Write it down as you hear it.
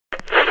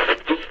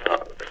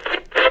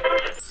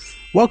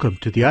Welcome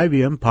to the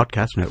IVM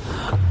Podcast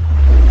Network.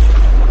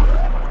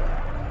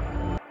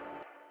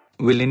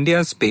 Will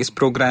India's space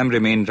program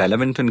remain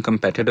relevant and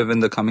competitive in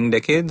the coming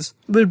decades?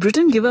 Will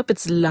Britain give up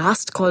its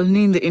last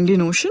colony in the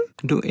Indian Ocean?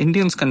 Do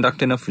Indians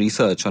conduct enough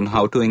research on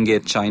how to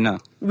engage China?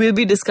 We'll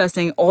be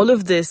discussing all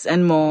of this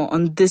and more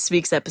on this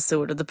week's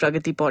episode of the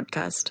Pragati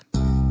Podcast.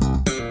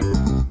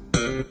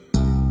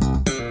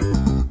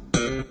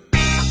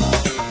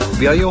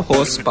 We are your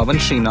hosts Pawan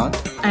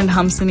Srinath and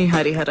Hamsini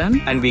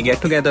Hariharan, and we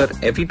get together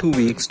every 2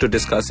 weeks to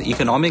discuss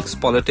economics,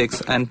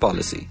 politics and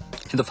policy.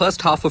 In the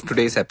first half of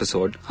today's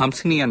episode,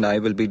 Hamsini and I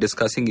will be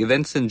discussing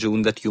events in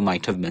June that you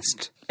might have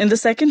missed. In the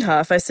second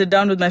half, I sit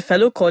down with my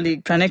fellow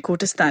colleague Pranay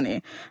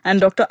Kotastane and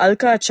Dr.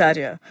 Alka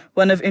Acharya,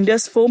 one of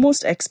India's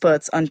foremost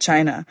experts on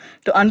China,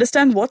 to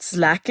understand what's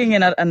lacking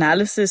in our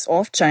analysis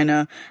of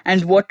China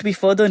and what we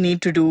further need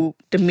to do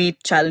to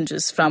meet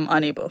challenges from our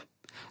neighbor.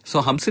 So,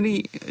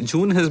 Hamsini,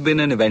 June has been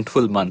an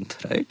eventful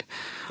month, right?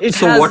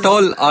 So what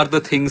all are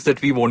the things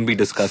that we won't be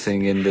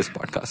discussing in this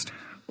podcast?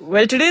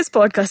 Well, today's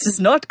podcast is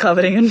not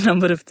covering a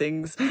number of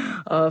things.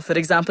 For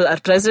example, our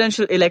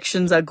presidential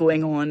elections are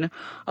going on.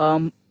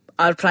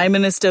 Our Prime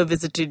Minister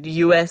visited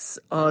US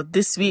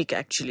this week,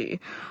 actually.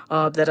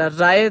 There are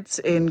riots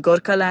in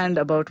Gorkhaland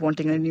about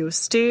wanting a new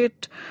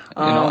state.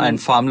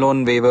 And farm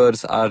loan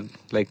waivers are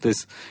like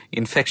this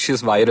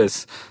infectious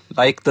virus,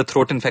 like the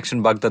throat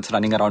infection bug that's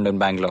running around in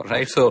Bangalore,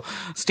 right? So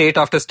state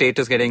after state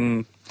is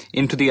getting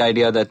into the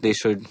idea that they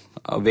should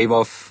waive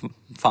off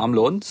farm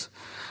loans.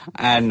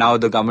 And now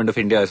the government of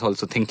India is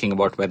also thinking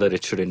about whether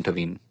it should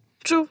intervene.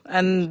 True.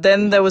 And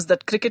then there was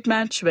that cricket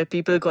match where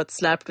people got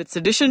slapped with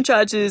sedition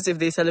charges if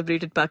they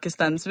celebrated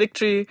Pakistan's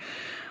victory.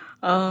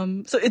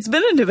 So it's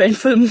been an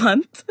eventful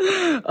month,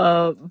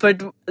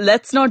 but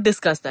let's not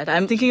discuss that.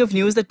 I'm thinking of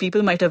news that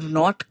people might have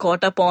not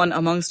caught up on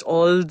amongst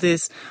all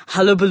this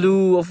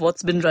hullabaloo of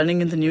what's been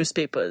running in the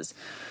newspapers.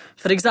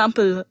 For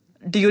example,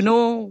 do you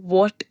know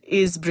what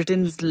is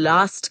Britain's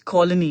last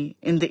colony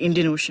in the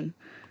Indian Ocean?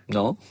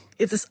 No.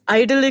 It's this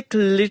idyllic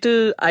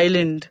little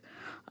island.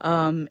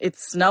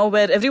 It's now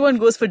where everyone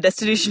goes for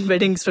destination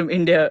weddings from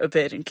India,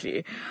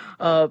 apparently.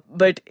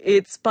 But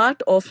it's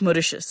part of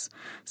Mauritius.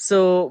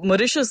 So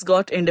Mauritius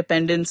got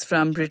independence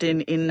from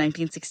Britain in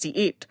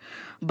 1968.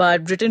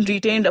 But Britain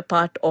retained a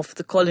part of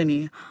the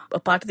colony, a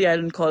part of the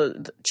island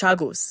called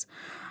Chagos.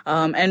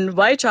 And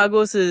why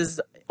Chagos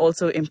is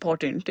also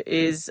important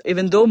is,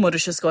 even though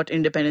Mauritius got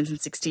independence in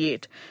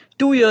 1968,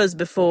 2 years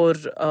before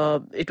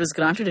it was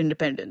granted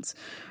independence,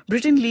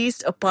 Britain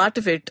leased a part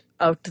of it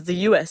out to the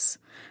US,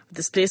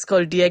 this place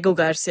called Diego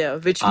Garcia,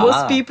 which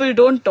most people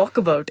don't talk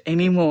about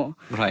anymore.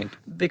 Right.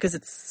 Because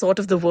it's sort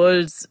of the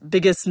world's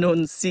biggest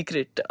known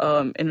secret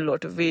in a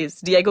lot of ways.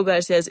 Diego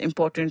Garcia is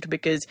important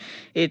because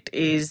it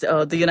is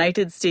the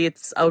United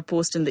States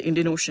outpost in the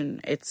Indian Ocean.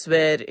 It's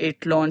where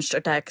it launched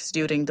attacks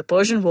during the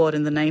Persian War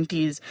in the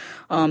 90s,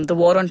 the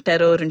War on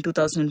Terror in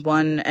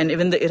 2001, and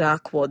even the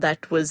Iraq War.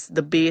 That was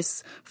the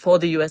base for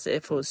the US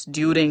Air Force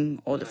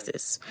during all of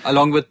this.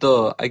 Along with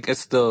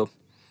the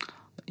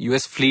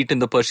US fleet in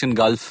the Persian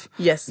Gulf,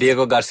 yes,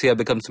 Diego Garcia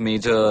becomes a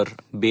major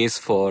base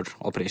for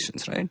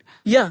operations, right?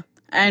 Yeah,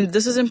 and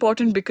this is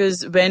important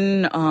because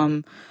when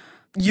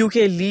UK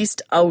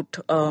leased out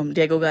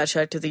Diego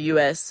Garcia to the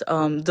US,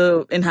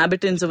 the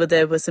inhabitants over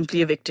there were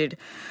simply evicted.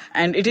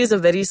 And it is a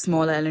very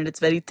small island. It's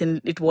very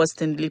thin. It was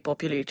thinly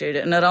populated.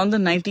 And around the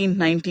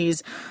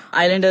 1990s,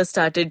 islanders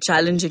started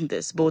challenging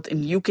this, both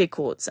in UK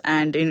courts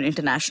and in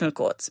international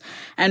courts.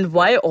 And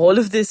why all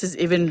of this is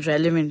even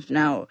relevant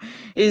now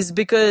is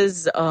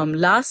because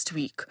last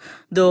week,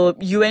 the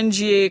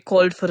UNGA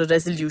called for a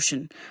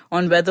resolution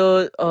on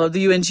whether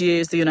the UNGA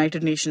is the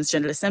United Nations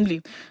General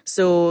Assembly.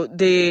 So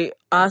they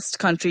asked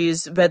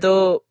countries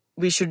whether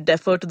we should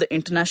defer to the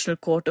International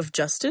Court of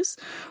Justice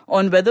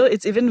on whether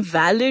it's even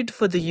valid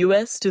for the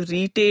US to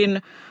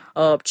retain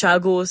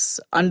Chagos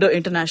under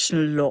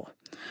international law,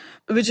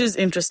 which is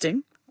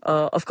interesting.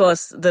 Of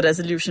course, the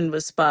resolution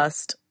was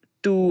passed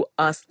to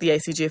ask the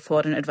ICJ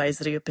for an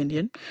advisory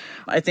opinion.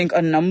 I think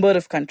a number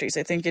of countries,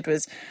 I think it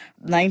was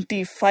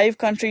 95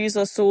 countries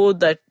or so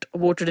that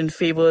voted in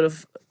favor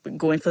of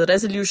going for the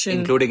resolution.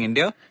 Including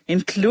India?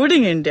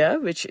 Including India,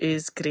 which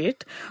is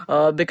great,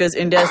 because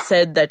India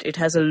said that it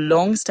has a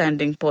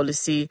long-standing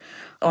policy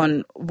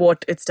on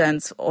what it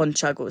stands on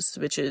Chagos,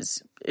 which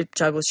is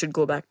Chagos should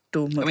go back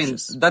to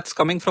Mauritius. I mean, that's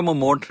coming from a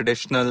more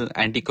traditional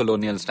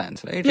anti-colonial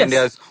stance, right? Yes. India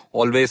has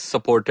always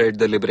supported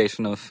the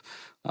liberation of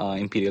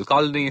imperial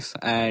colonies,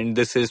 and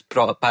this is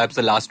perhaps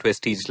the last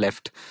vestige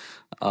left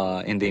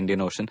in the Indian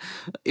Ocean.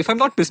 If I'm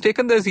not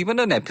mistaken, there's even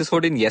an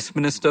episode in Yes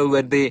Minister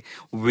where they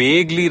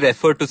vaguely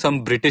refer to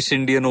some British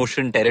Indian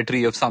Ocean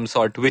territory of some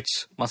sort,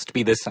 which must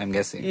be this, I'm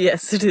guessing.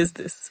 Yes, it is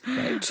this.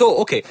 Right. So,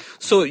 okay.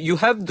 So you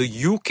have the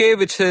UK,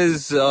 which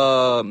has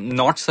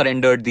not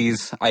surrendered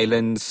these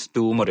islands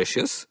to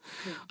Mauritius.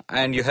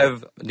 And you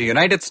have the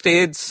United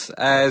States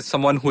as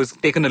someone who has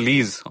taken a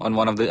lease on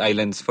one of the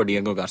islands for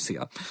Diego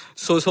Garcia.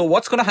 So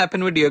what's going to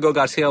happen with Diego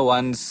Garcia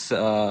once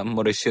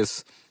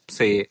Mauritius,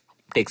 say,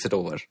 takes it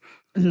over?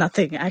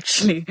 Nothing,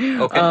 actually.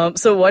 Okay.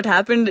 So what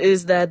happened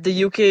is that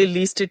the UK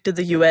leased it to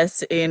the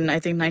US in, I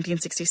think,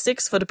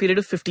 1966 for a period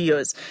of 50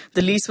 years.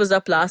 The lease was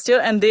up last year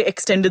and they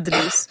extended the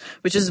lease,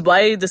 which is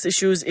why this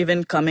issue is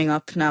even coming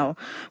up now.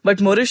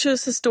 But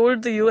Mauritius has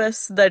told the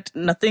US that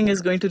nothing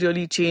is going to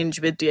really change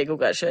with Diego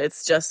Garcia.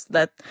 It's just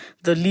that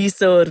the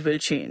leaser will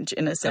change,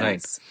 in a Right.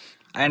 sense.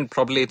 And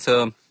probably it's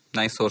a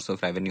nice source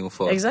of revenue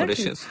for Exactly.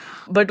 Mauritius.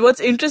 But what's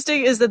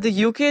interesting is that the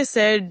UK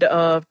said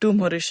to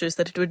Mauritius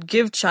that it would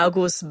give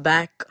Chagos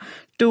back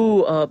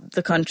to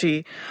the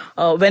country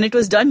when it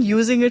was done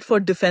using it for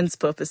defense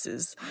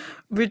purposes,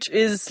 which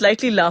is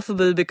slightly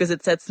laughable because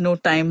it sets no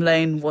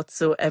timeline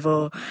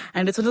whatsoever.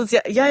 And it's one of those,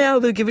 yeah,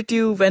 we'll give it to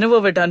you whenever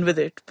we're done with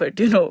it. But,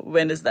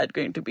 when is that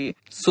going to be?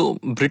 So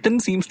Britain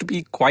seems to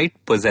be quite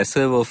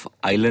possessive of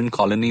island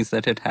colonies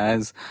that it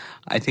has.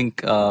 I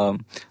think,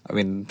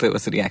 there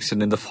was a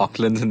reaction in the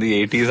Falklands in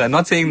the 80s. I'm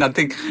not saying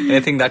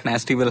anything that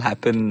nasty will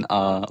happen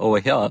over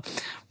here,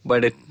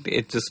 but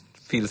it just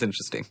feels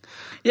interesting.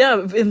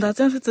 Yeah, in that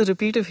sense, it's a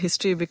repeat of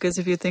history because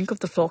if you think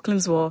of the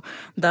Falklands War,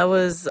 that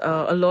was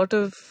a lot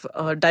of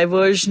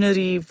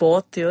diversionary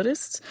war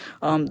theorists,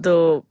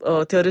 the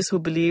theorists who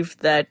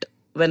believed that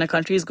when a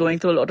country is going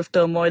through a lot of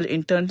turmoil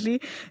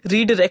internally,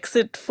 redirects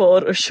it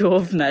for a show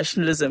of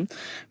nationalism,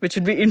 which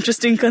would be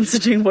interesting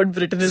considering what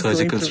Britain is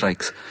Surgical going through.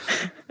 strikes.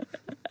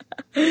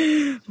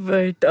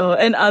 But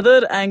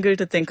another angle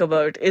to think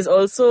about is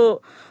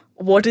also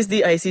what is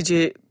the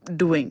ICJ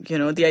doing?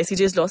 The ICJ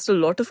has lost a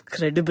lot of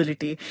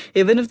credibility.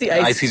 Even if the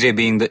ICJ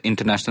being the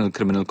International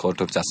Criminal Court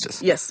of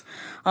Justice. Yes.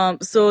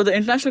 So the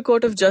International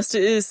Court of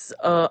Justice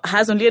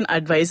has only an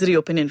advisory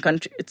opinion.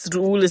 Its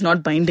rule is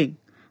not binding,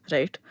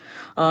 right?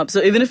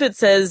 So even if it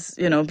says,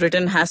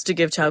 Britain has to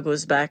give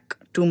Chagos back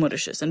to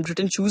Mauritius and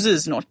Britain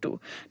chooses not to,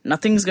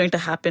 nothing's going to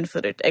happen for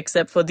it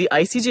except for the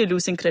ICJ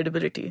losing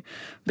credibility.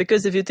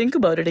 Because if you think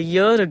about it, a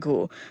year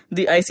ago,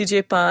 the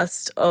ICJ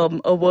passed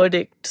a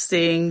verdict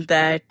saying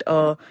that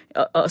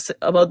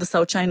about the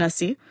South China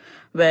Sea,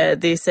 where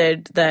they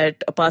said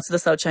that parts of the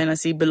South China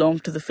Sea belong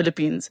to the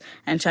Philippines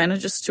and China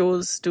just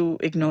chose to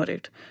ignore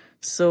it.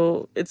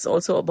 So it's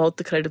also about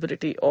the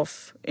credibility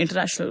of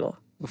international law.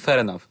 Fair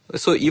enough.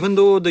 So even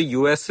though the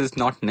US is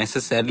not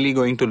necessarily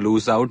going to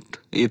lose out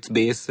its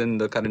base in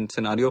the current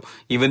scenario,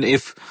 even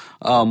if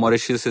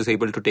Mauritius is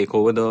able to take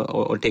over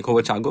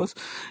Chagos,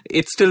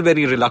 it's still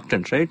very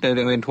reluctant, right?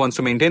 It wants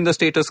to maintain the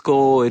status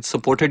quo. It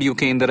supported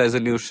UK in the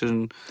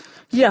resolution.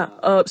 Yeah,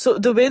 so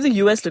the way the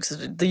US looks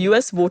at it, the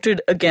US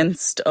voted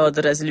against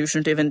the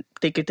resolution to even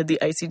take it to the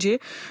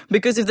ICJ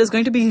because if there's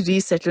going to be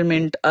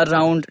resettlement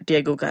around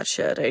Diego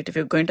Garcia, right, if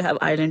you're going to have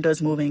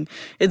islanders moving,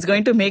 it's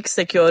going to make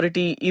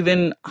security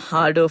even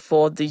harder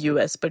for the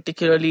US,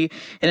 particularly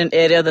in an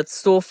area that's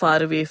so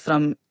far away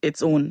from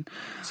its own.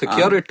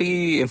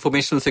 Security,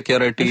 informational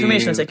security,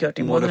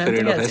 more than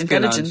anything else,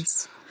 espionage.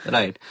 intelligence.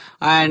 Right.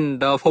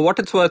 And for what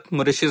it's worth,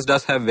 Mauritius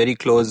does have very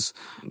close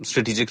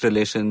strategic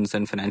relations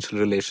and financial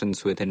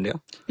relations with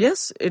India.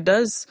 Yes, it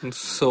does.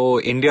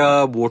 So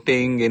India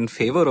voting in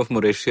favor of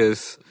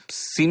Mauritius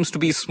seems to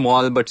be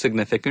small but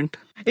significant.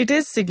 It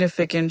is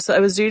significant. So I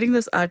was reading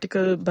this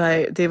article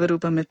by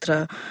Devarupa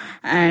Mitra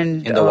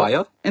and in The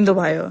Wire? In The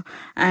Wire.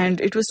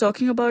 And it was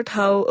talking about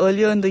how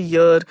earlier in the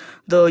year,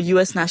 the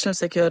US National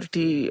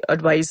Security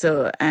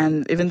Advisor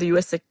and even the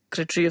US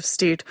Secretary of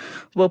State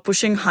were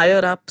pushing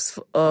higher ups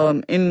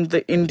in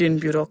the Indian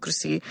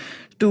bureaucracy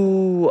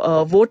to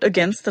vote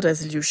against the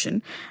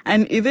resolution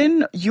and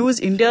even use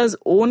India's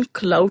own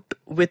clout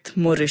with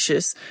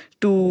Mauritius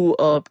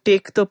to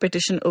take the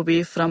petition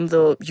away from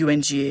the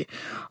UNGA,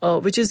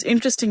 which is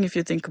interesting if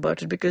you think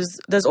about it, because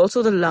there's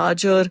also the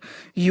larger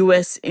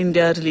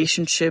US-India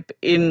relationship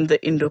in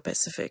the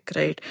Indo-Pacific,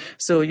 right?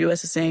 So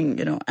US is saying,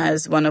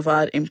 as one of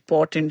our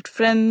important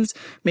friends,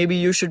 maybe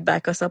you should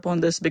back us up on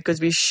this because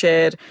we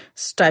share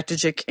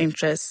strategic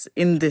interests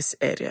in this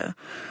area.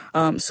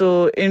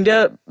 So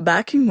India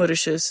backing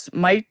Mauritius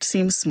might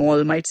seem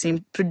small, might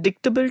seem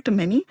predictable to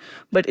many,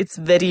 but it's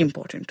very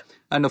important.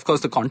 And of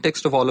course, the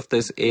context of all of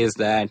this is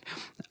that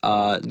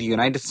the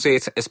United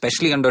States,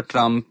 especially under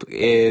Trump,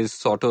 is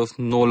sort of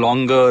no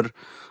longer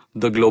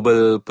the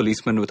global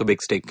policeman with a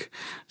big stick,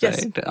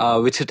 yes.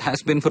 Right? Which it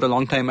has been for a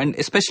long time. And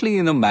especially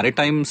in a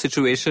maritime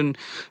situation,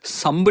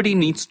 somebody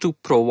needs to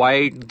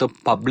provide the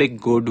public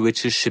good,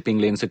 which is shipping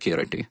lane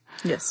security.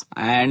 Yes.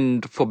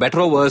 And for better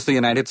or worse, the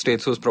United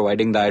States was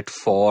providing that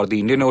for the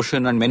Indian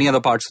Ocean and many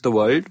other parts of the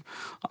world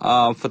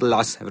for the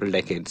last several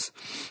decades.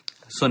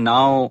 So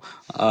now,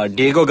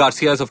 Diego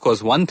Garcia is, of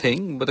course, one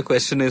thing, but the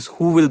question is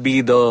who will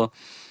be the,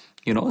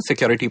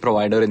 security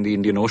provider in the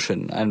Indian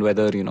Ocean and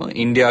whether,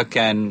 India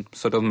can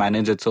sort of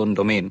manage its own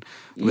domain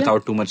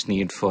without too much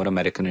need for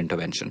American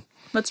intervention.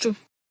 That's true.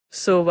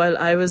 So while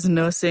I was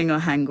nursing a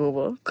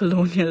hangover,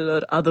 colonial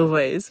or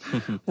otherwise,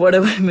 what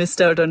have I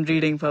missed out on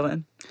reading,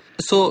 Pawan?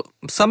 So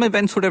some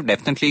events would have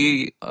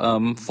definitely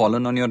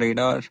fallen on your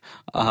radar.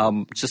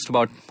 Just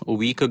about a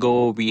week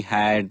ago, we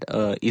had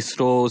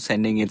ISRO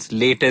sending its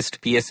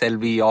latest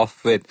PSLV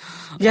off with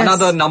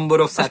another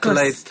number of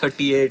satellites,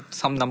 38,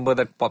 some number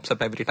that pops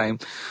up every time.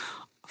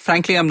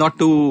 Frankly, I'm not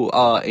too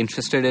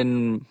interested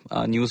in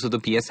news of the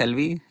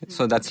PSLV.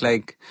 So that's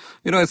like,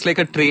 it's like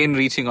a train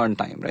reaching on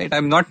time, right?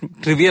 I'm not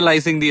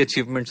trivializing the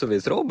achievements of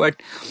ISRO,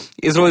 but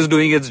ISRO is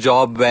doing its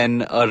job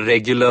when a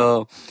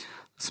regular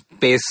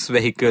space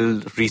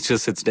vehicle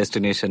reaches its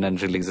destination and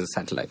releases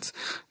satellites.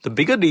 The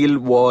bigger deal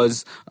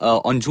was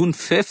on June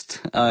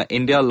 5th,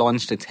 India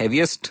launched its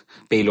heaviest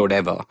payload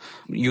ever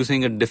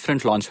using a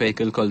different launch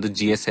vehicle called the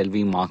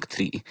GSLV Mark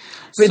III.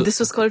 Wait, this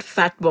was called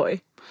Fat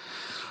Boy.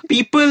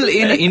 People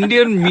in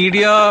Indian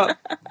media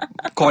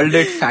called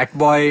it Fat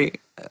Boy.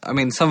 I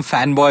mean, some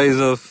fanboys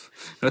of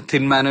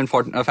Thin Man and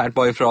Fat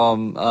Boy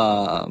from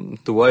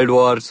the World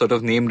War sort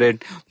of named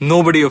it.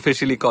 Nobody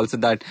officially calls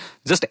it that.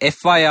 Just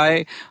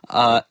FYI,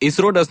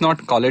 ISRO does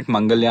not call it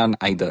Mangalyaan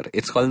either.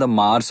 It's called the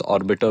Mars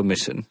Orbiter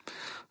Mission.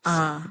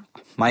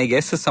 My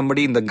guess is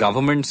somebody in the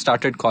government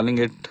started calling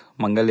it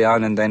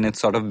Mangalyaan and then it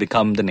sort of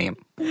become the name.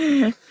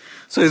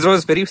 So ISRO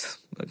is very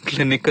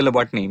clinical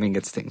about naming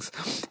its things.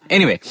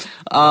 Anyway,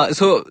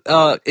 so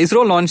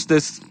ISRO launched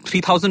this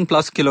 3,000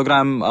 plus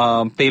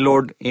kilogram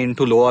payload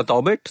into low Earth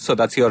orbit. So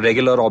that's your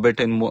regular orbit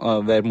in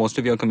where most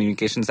of your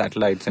communication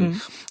satellites and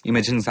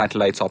imaging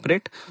satellites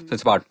operate. So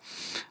it's about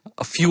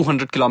a few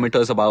hundred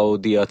kilometers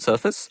above the Earth's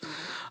surface.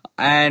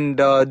 And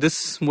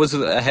this was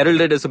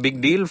heralded as a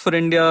big deal for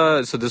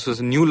India. So this was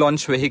a new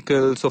launch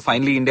vehicle. So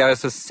finally India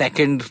has a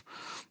second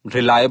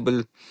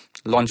reliable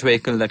launch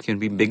vehicle that can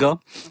be bigger.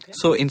 Okay.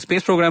 So in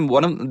space program,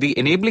 one of the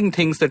enabling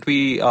things that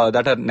we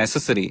that are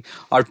necessary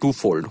are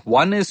twofold.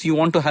 One is you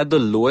want to have the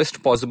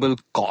lowest possible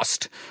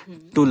cost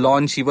to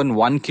launch even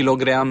 1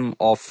 kilogram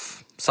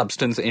of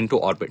substance into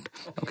orbit.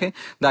 Okay,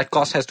 that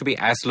cost has to be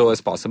as low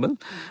as possible.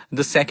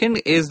 The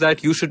second is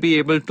that you should be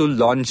able to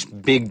launch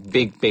big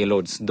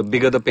payloads. The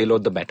bigger the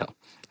payload, the better.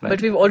 Right.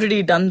 But we've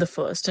already done the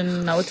first,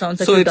 and now it sounds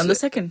like we've done the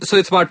second. So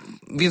it's about,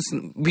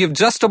 we've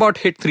just about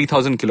hit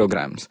 3,000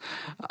 kilograms.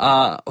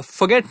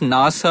 Forget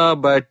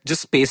NASA, but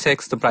just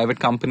SpaceX, the private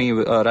company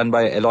run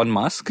by Elon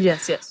Musk,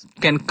 yes,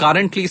 can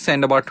currently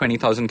send about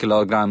 20,000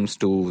 kilograms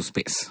to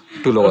space,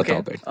 to low Earth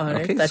orbit. All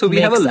right. Okay, so we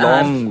have a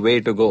long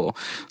way to go.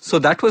 So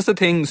that was the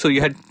thing. So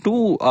you had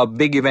two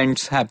big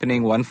events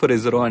happening, one for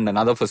ISRO and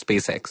another for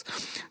SpaceX.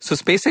 So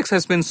SpaceX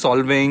has been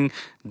solving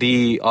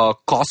the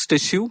cost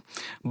issue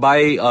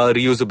by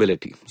reusability.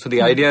 So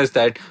the idea is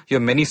that you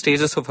have many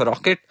stages of a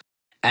rocket,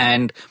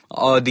 and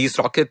these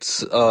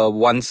rockets,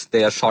 once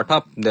they are shot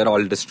up, they're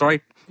all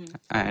destroyed.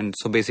 And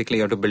so basically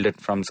you have to build it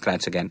from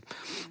scratch again.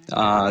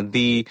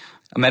 The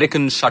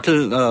American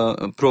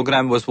shuttle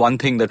program was one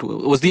thing that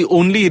was the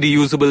only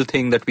reusable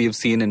thing that we have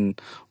seen in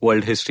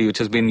world history, which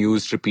has been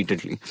used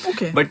repeatedly.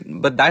 Okay.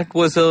 But that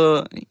was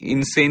a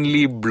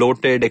insanely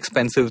bloated,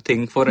 expensive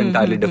thing for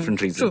entirely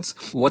different reasons.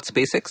 True. What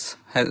SpaceX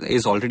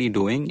is already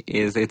doing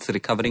is it's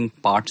recovering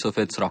parts of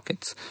its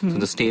rockets. So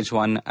the stage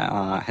one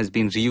has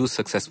been reused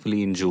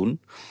successfully in June.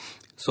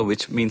 So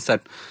which means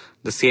that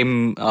the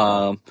same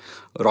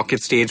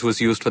rocket stage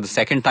was used for the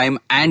second time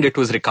and it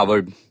was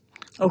recovered.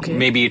 Okay.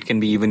 Maybe it can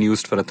be even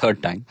used for a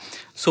third time.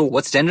 So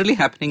what's generally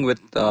happening with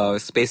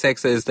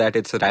SpaceX is that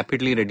it's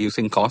rapidly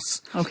reducing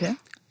costs. Okay.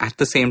 At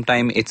the same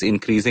time, it's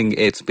increasing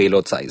its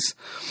payload size.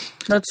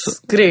 That's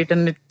great.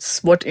 And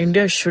it's what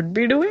India should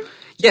be doing?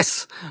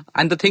 Yes.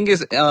 And the thing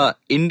is,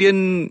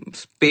 Indian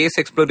space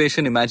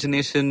exploration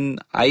imagination,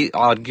 I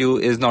argue,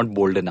 is not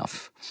bold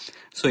enough.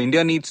 So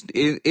India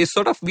is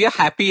sort of, we are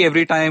happy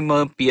every time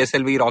a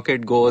PSLV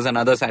rocket goes,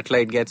 another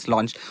satellite gets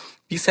launched.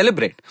 We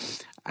celebrate.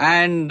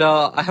 And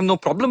I have no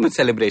problem with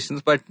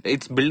celebrations, but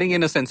it's building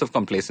in a sense of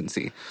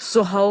complacency.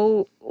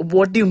 So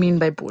what do you mean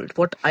by bold?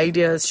 What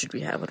ideas should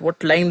we have? Or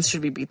what lines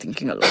should we be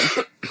thinking along?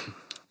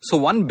 So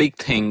one big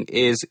thing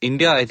is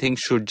India, I think,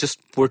 should just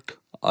put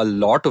a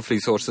lot of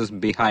resources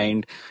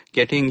behind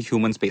getting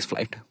human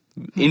spaceflight.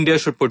 India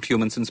should put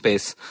humans in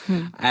space.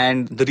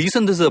 And the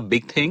reason this is a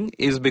big thing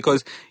is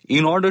because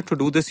in order to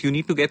do this, you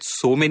need to get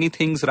so many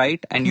things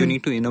right, and you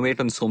need to innovate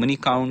on so many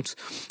counts.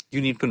 You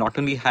need to not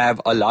only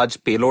have a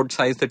large payload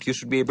size that you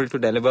should be able to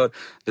deliver,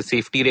 the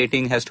safety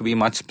rating has to be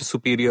much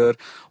superior.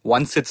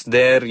 Once it's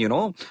there,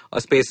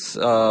 a space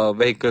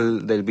vehicle,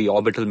 there'll be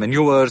orbital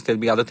maneuvers,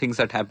 there'll be other things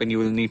that happen. You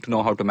will need to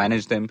know how to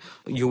manage them.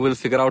 You will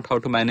figure out how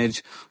to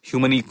manage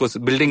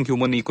building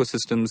human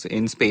ecosystems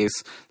in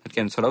space that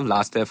can sort of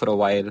last there for a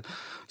while.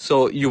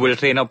 So you will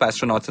train up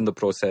astronauts in the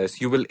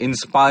process. You will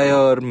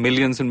inspire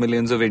millions and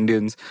millions of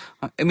Indians.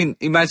 I mean,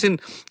 imagine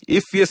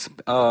if we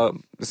are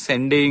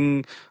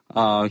sending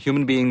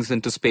human beings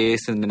into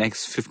space in the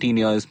next 15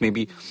 years,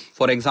 maybe.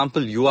 For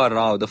example, U.R.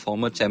 Rao, the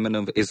former chairman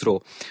of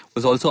ISRO,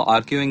 was also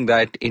arguing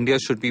that India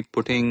should be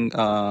putting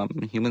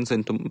humans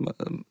into,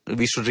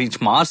 we should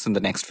reach Mars in the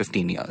next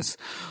 15 years.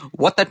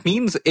 What that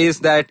means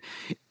is that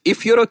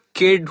if you're a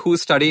kid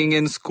who's studying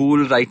in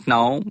school right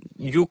now,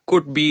 you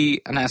could be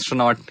an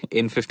astronaut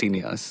in 15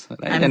 years.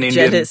 Right? I'm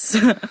jealous.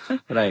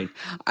 Right.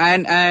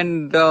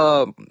 And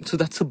so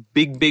that's a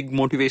big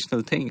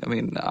motivational thing. I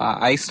mean,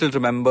 I still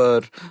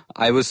remember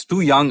I was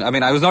too young. I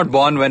mean, I was not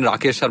born when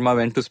Rakesh Sharma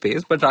went to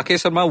space, but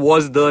Rakesh Sharma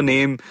was the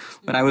name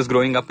when I was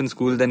growing up in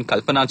school. Then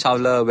Kalpana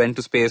Chawla went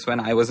to space when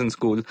I was in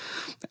school.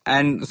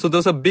 And so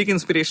those are big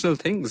inspirational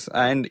things.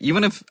 And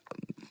even if,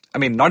 I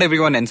mean, not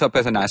everyone ends up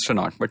as an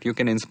astronaut, but you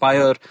can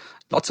inspire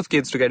lots of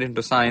kids to get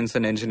into science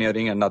and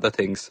engineering and other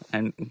things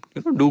and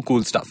do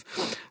cool stuff.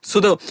 So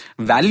the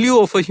value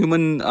of a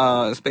human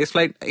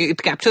spaceflight,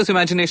 it captures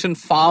imagination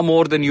far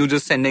more than you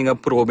just sending a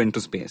probe into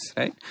space,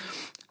 right?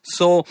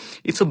 So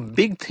it's a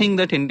big thing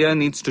that India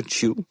needs to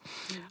chew.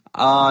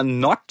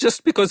 Not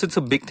just because it's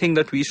a big thing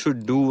that we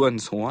should do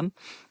and so on.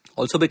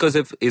 Also because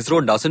if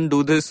ISRO doesn't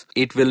do this,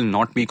 it will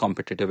not be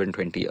competitive in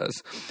 20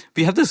 years.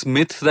 We have this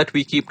myth that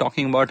we keep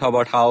talking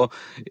about how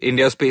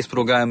India's space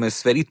program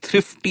is very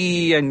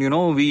thrifty and,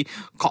 we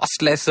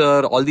cost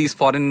lesser. All these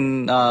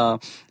foreign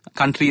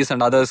countries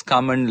and others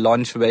come and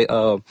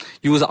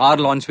use our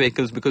launch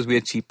vehicles because we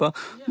are cheaper.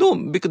 No,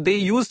 because they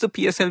use the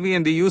PSLV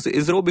and they use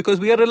ISRO because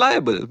we are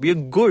reliable, we are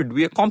good,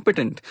 we are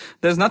competent.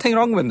 There's nothing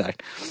wrong with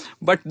that.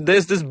 But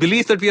there's this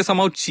belief that we are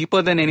somehow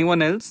cheaper than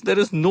anyone else. There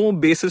is no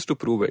basis to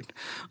prove it.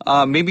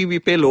 Maybe we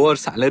pay lower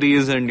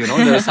salaries and,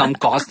 there are some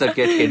costs that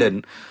get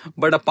hidden.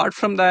 But apart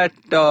from that,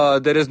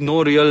 there is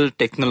no real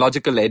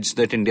technological edge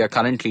that India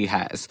currently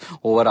has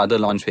over other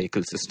launch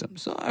vehicle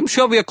systems. So I'm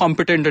sure we are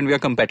competent and we are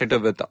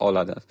competitive with all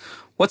others.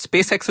 What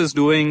SpaceX is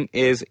doing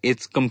is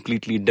it's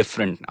completely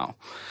different now.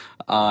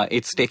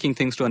 It's taking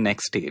things to a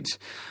next stage.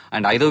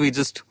 And either we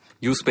just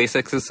use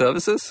SpaceX's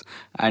services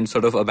and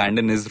sort of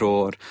abandon ISRO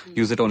or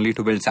use it only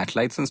to build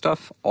satellites and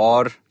stuff,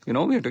 or, we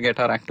have to get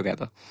our act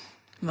together.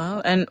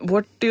 Wow. And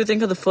what do you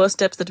think are the first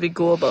steps that we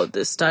go about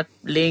this? Start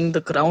laying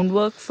the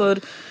groundwork for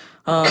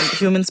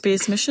human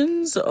space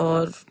missions,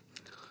 or?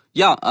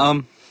 Yeah,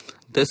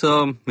 there's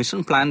a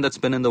mission plan that's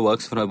been in the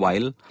works for a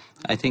while.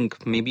 I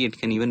think maybe it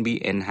can even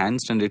be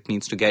enhanced and it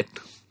needs to get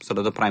sort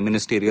of the prime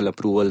ministerial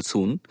approval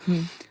soon.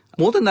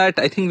 More than that,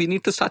 I think we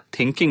need to start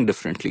thinking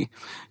differently.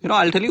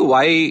 I'll tell you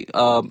why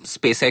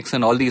SpaceX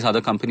and all these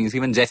other companies,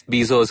 even Jeff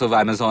Bezos of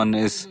Amazon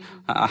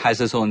has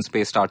his own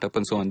space startup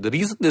and so on. The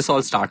reason this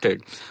all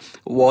started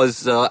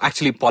was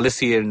actually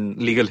policy and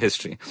legal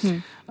history.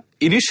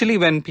 Initially,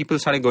 when people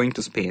started going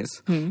to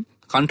space,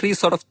 countries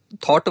sort of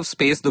thought of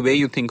space the way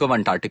you think of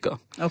Antarctica.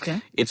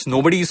 Okay. It's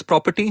nobody's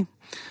property.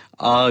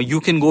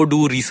 You can go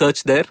do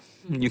research there.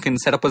 You can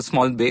set up a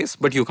small base,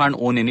 but you can't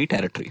own any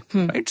territory,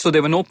 right? So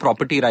there were no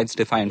property rights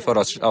defined for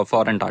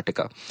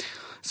Antarctica.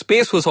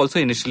 Space was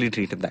also initially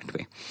treated that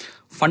way.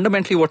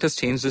 Fundamentally, what has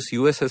changed is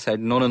US has said,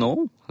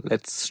 no,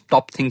 let's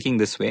stop thinking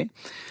this way.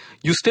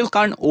 You still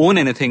can't own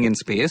anything in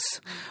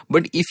space,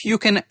 but if you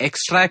can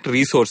extract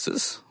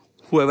resources,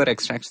 whoever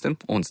extracts them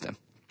owns them.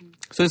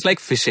 So it's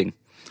like fishing,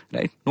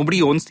 right?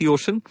 Nobody owns the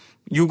ocean.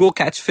 You go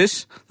catch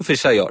fish, the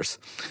fish are yours.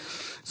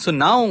 So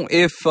now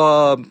if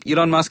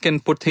Elon Musk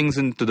can put things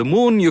into the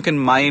moon, you can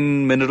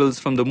mine minerals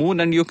from the moon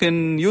and you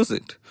can use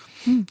it.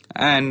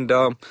 And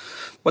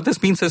what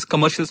this means is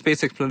commercial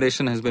space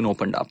exploration has been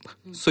opened up.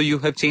 So you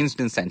have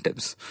changed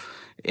incentives.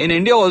 In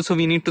India also,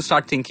 we need to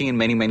start thinking in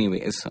many, many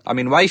ways. I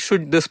mean, why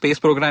should the space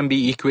program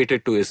be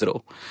equated to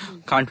ISRO?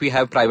 Can't we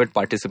have private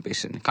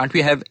participation? Can't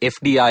we have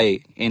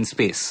FDI in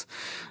space?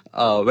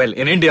 Well,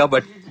 in India,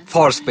 but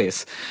for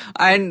space.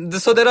 And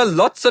so there are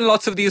lots and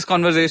lots of these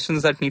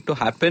conversations that need to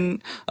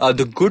happen.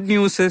 The good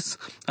news is,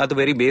 at the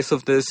very base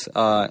of this,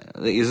 the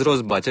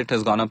ISRO's budget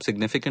has gone up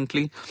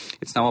significantly.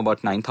 It's now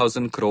about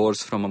 9,000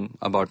 crores from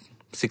about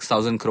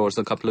 6,000 crores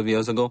a couple of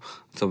years ago.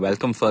 It's a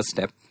welcome first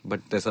step,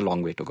 but there's a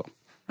long way to go.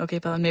 Okay,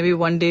 Pawan, maybe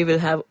one day we'll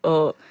have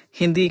a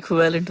Hindi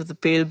equivalent of the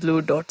pale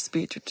blue dot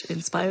speech, which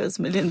inspires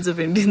millions of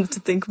Indians to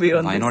think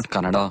beyond Why this. not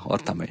Kannada or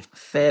Tamil?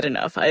 Fair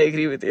enough. I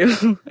agree with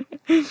you.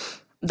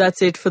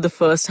 That's it for the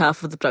first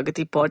half of the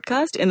Pragati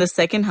podcast. In the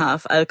second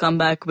half, I'll come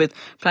back with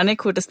Pranay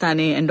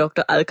Khotastani and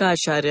Dr. Alka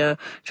Acharya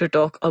to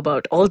talk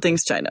about all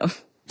things China.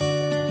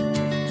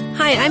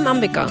 Hi, I'm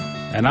Ambika.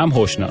 And I'm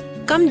Hoshna.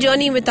 Come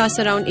journey with us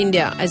around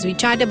India as we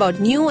chat about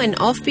new and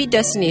offbeat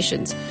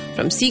destinations,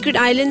 from secret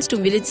islands to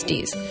village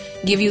stays,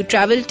 give you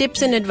travel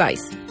tips and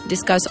advice,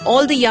 discuss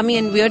all the yummy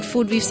and weird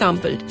food we've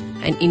sampled,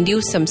 and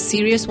induce some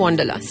serious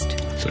wanderlust.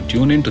 So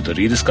tune in to the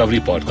Rediscovery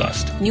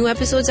podcast. New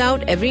episodes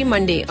out every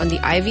Monday on the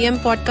IVM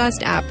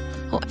podcast app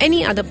or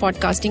any other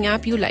podcasting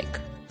app you like.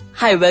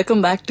 Hi,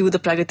 welcome back to the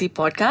Pragati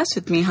podcast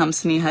with me,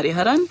 Hamsini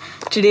Hariharan.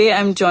 Today,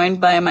 I'm joined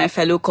by my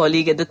fellow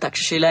colleague at the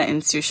Takshashila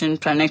Institution,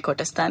 Pranay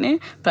Khotastani.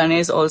 Pranay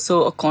is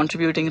also a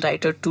contributing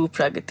writer to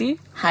Pragati.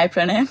 Hi,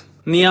 Pranay.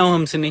 Ni hao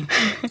humse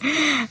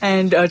nahi.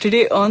 And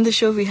today on the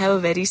show, we have a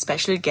very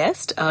special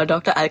guest.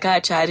 Dr. Alka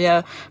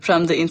Acharya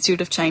from the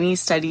Institute of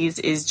Chinese Studies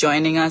is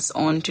joining us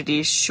on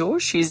today's show.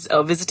 She's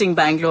visiting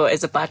Bangalore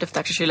as a part of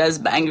Takshashila's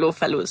Bangalore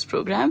Fellows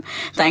program.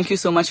 Thank you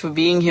so much for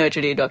being here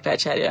today, Dr.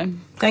 Acharya.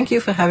 Thank you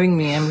for having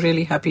me. I'm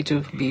really happy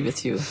to be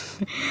with you.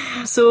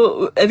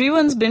 So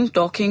everyone's been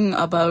talking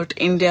about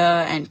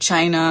India and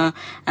China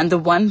and the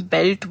One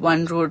Belt,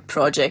 One Road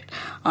project.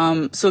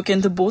 So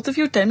can the both of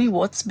you tell me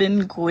what's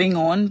been going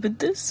on with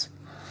this?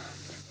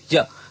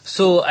 Yeah.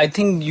 So I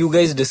think you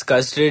guys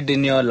discussed it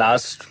in your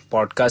last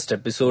podcast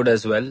episode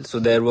as well. So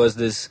there was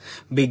this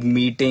big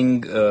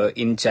meeting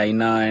in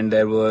China, and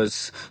there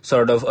was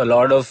sort of a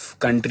lot of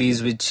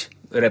countries which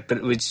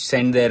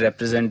send their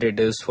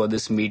representatives for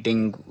this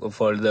meeting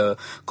called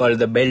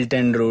the Belt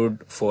and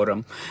Road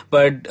Forum.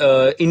 But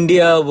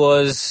India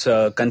was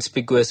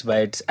conspicuous by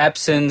its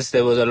absence.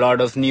 There was a lot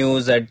of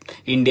news that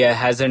India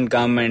hasn't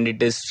come and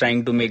it is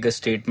trying to make a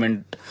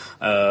statement.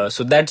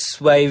 So that's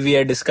why we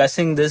are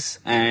discussing this,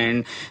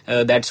 and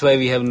that's why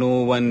we have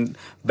no one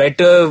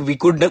better. We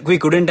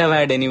couldn't have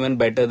had anyone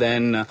better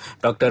than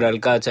Dr.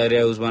 Alka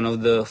Acharya, who's one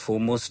of the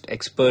foremost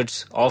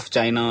experts of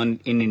China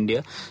in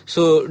India.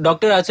 So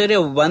Dr.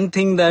 Acharya, one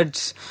thing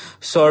that's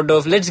sort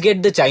of, let's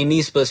get the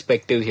Chinese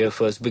perspective here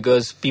first,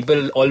 because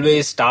people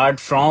always start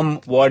from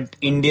what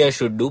India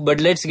should do, but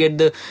let's get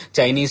the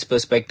Chinese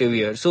perspective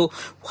here. So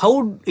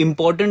how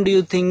important do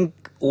you think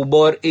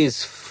OBOR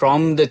is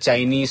from the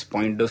Chinese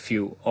point of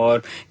view,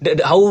 or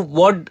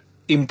what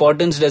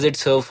importance does it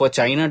serve for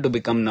China to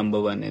become number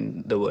one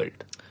in the world?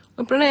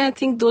 Well, Pranay, I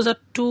think those are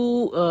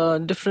two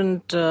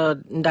different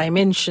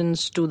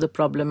dimensions to the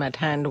problem at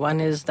hand.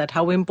 One is that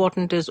how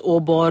important is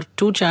OBOR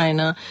to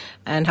China,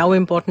 and how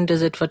important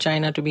is it for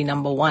China to be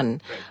number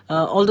one.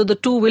 Although the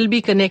two will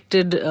be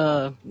connected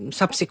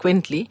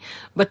subsequently.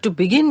 But to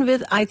begin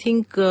with, I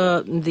think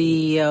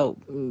the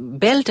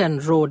Belt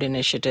and Road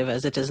Initiative,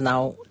 as it is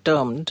now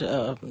termed,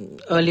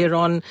 earlier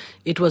on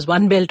it was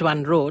One Belt,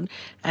 One Road.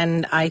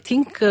 And I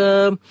think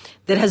there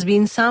has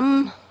been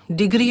some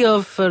degree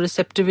of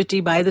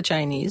receptivity by the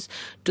Chinese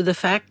to the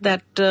fact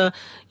that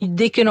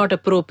they cannot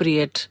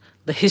appropriate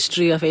the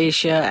history of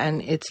Asia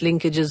and its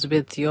linkages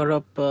with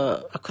Europe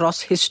across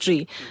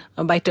history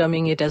by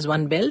terming it as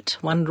one belt,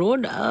 one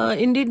road.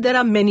 Indeed, there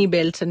are many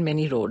belts and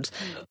many roads.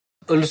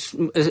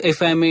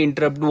 If I may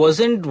interrupt,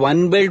 wasn't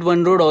One Belt,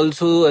 One Road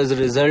also as a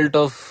result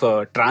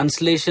of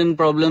translation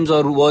problems,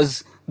 or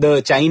was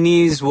the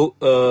Chinese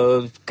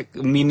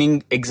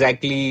meaning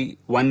exactly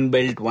one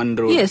belt, one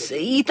road? Yes,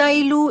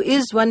 Itailu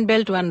is one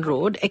belt, one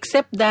road,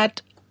 except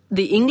that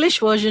the English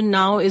version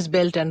now is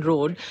belt and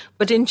road,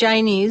 but in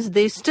Chinese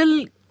they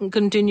still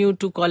continue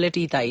to call it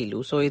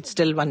Itailu, so it's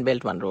still one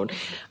belt, one road.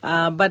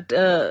 But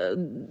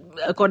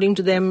according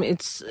to them,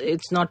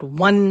 it's not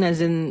one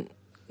as in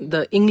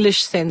the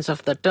English sense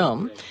of the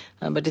term,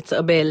 but it's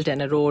a belt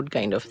and a road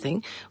kind of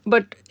thing.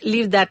 But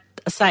leave that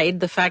aside,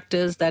 the fact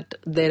is that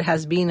there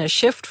has been a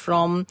shift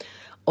from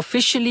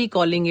officially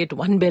calling it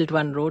One Belt,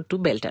 One Road to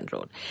Belt and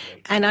Road.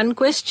 And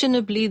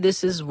unquestionably,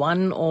 this is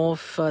one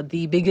of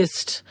the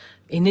biggest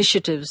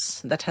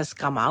initiatives that has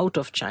come out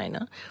of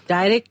China,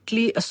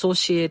 directly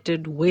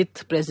associated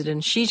with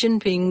President Xi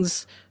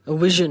Jinping's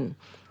vision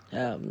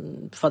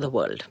for the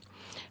world.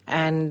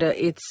 And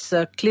it's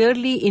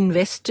clearly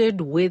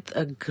invested with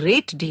a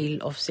great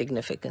deal of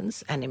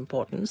significance and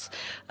importance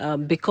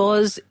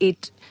because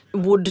it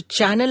would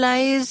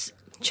channelize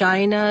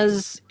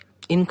China's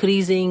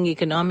increasing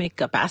economic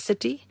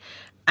capacity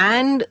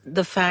and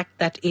the fact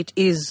that it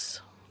is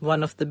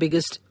one of the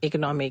biggest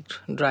economic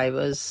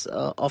drivers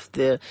of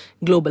the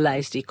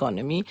globalized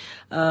economy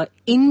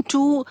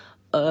into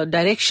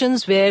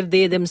directions where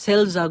they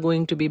themselves are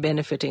going to be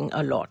benefiting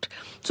a lot.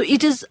 So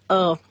it is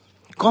a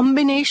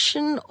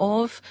combination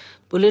of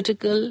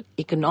political,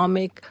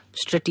 economic,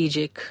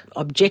 strategic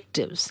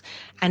objectives,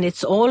 and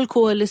it's all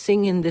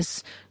coalescing in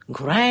this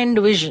grand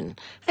vision.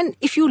 And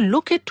if you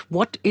look at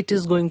what it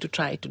is going to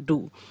try to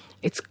do,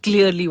 it's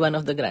clearly one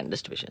of the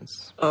grandest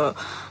visions.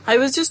 I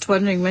was just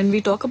wondering, when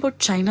we talk about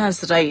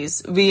China's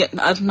rise, we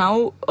are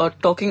now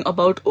talking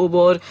about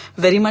OBOR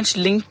very much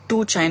linked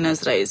to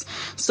China's rise.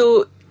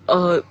 So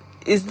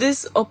is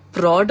this a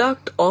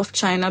product of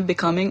China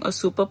becoming a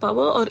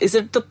superpower, or is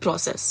it the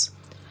process?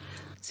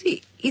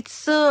 See,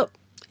 it's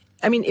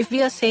if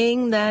we are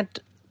saying that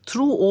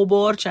through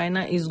OBOR,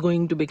 China is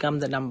going to become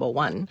the number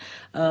one,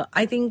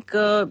 I think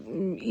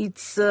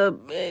it's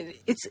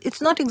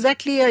not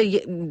exactly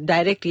a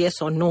direct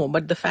yes or no,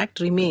 but the fact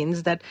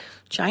remains that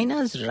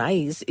China's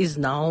rise is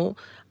now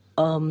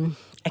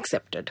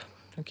accepted.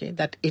 Okay,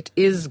 that it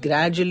is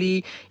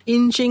gradually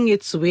inching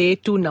its way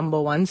to number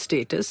one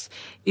status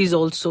is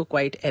also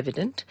quite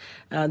evident.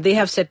 They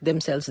have set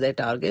themselves their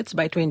targets.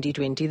 By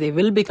 2020, they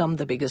will become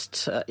the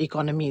biggest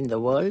economy in the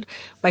world.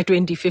 By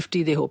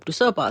 2050, they hope to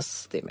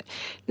surpass them.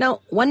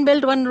 Now, One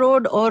Belt, One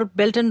Road or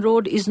Belt and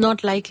Road is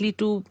not likely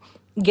to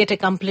get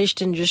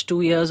accomplished in just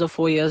 2 years or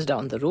 4 years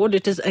down the road.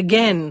 It is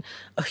again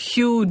a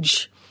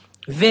huge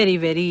very,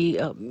 very,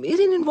 it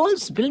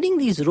involves building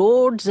these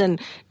roads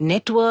and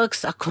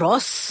networks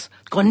across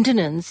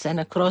continents and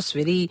across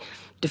very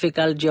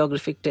difficult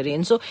geographic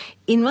terrain. So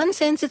in one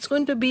sense, it's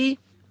going to be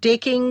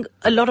taking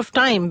a lot of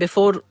time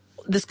before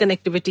this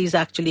connectivity is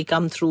actually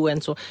come through.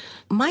 And so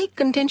my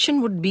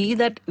contention would be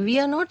that we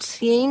are not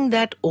saying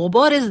that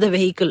OBOR is the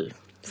vehicle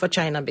for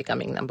China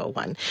becoming number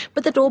one,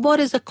 but that OBOR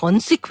is a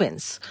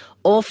consequence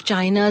of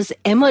China's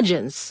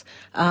emergence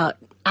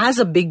as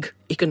a big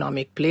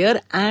economic player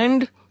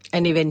and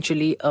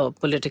eventually a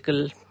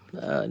political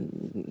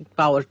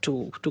power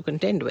to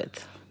contend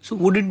with. So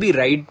would it be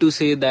right to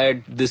say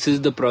that this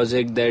is the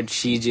project that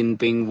Xi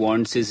Jinping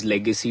wants his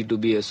legacy to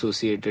be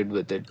associated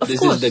with it?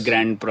 This is the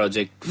grand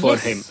project for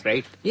him,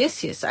 right?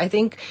 Yes. I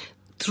think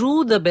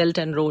through the Belt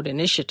and Road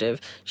Initiative,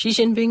 Xi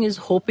Jinping is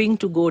hoping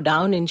to go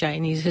down in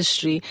Chinese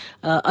history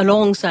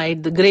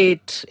alongside the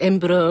great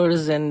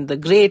emperors and the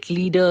great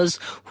leaders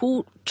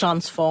who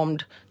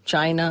transformed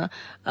China.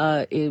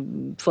 For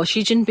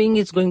Xi Jinping,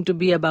 it's going to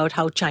be about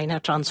how China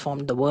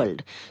transformed the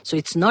world. So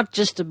it's not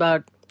just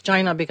about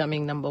China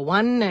becoming number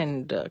one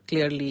and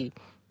clearly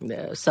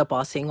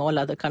surpassing all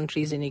other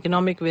countries in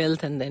economic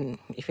wealth and then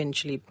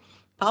eventually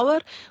power,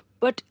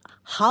 but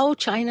how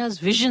China's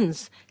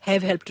visions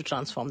have helped to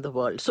transform the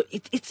world. So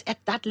it's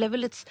at that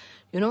level, it's,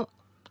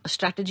 a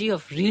strategy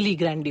of really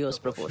grandiose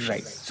proportions.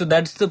 Right. So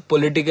that's the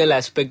political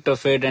aspect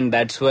of it, and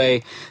that's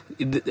why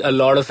a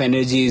lot of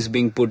energy is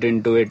being put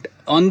into it.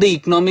 On the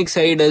economic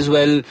side as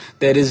well,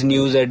 there is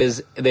news that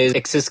there's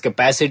excess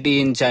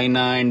capacity in China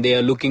and they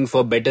are looking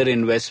for better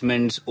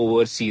investments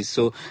overseas.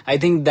 So I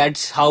think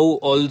that's how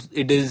all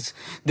it is.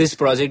 This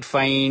project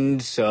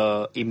finds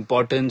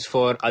importance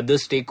for other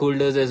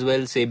stakeholders as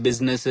well, say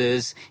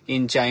businesses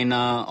in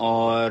China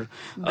or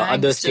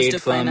other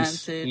state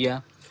firms.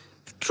 Yeah.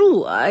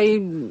 True.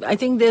 I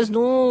think there's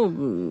no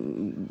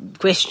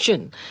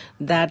question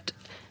that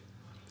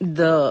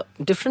the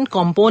different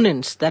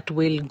components that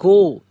will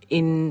go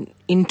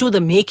into the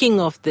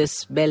making of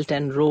this belt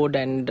and road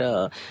and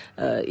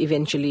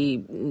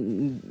eventually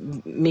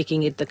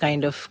making it the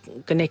kind of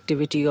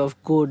connectivity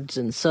of goods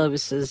and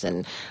services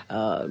and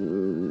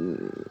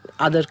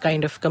other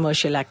kind of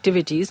commercial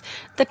activities,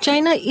 that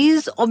China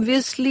is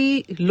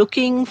obviously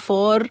looking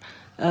for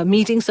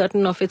meeting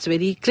certain of its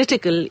very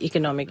critical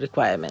economic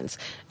requirements.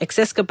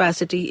 Excess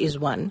capacity is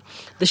one.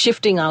 The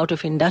shifting out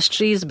of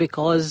industries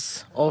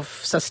because of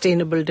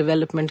sustainable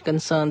development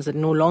concerns that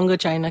no longer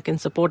China can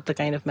support the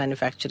kind of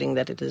manufacturing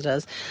that it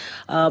does.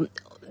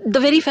 The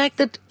very fact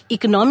that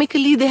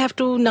economically they have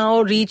to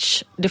now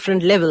reach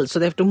different levels. So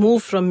they have to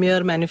move from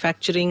mere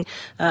manufacturing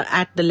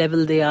at the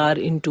level they are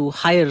into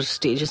higher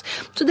stages.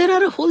 So there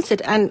are a whole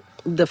set, and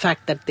the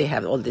fact that they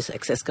have all this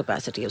excess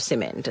capacity of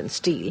cement and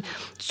steel.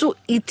 So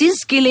it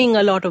is killing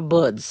a lot of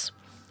birds.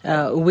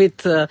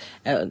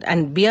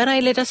 And BRI,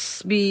 let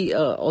us be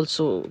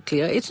also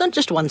clear, it's not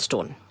just one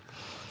stone.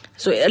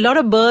 So a lot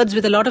of birds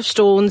with a lot of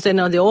stones, and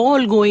they're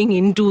all going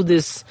into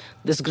this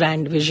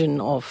grand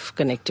vision of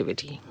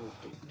connectivity.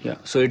 Yeah,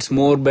 so it's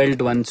more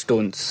belt, one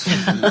stones,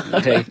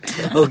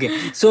 right? Okay,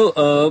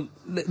 so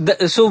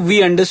so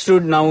we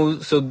understood now.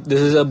 So this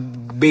is a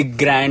big,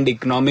 grand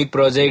economic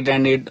project,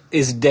 and it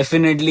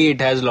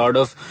has a lot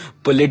of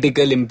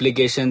political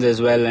implications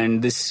as well.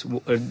 And this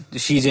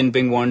Xi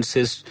Jinping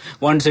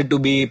wants it to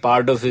be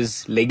part of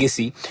his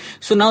legacy.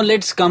 So now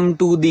let's come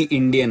to the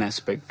Indian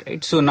aspect,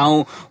 right? So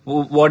now,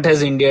 what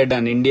has India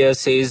done? India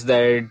says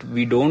that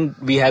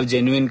we have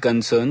genuine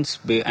concerns,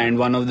 and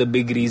one of the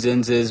big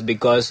reasons is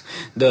because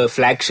the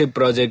flagship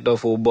project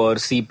of OBOR,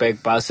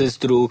 CPEC, passes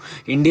through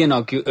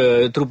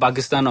through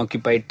Pakistan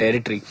occupied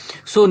territory.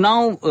 So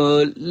now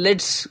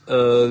let's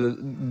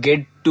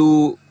get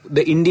to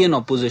the Indian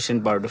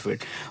opposition part of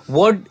it.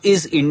 What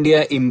is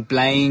India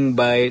implying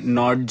by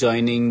not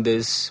joining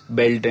this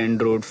Belt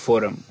and Road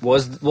Forum?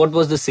 What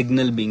was the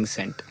signal being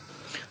sent?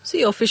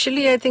 See,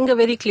 officially, I think a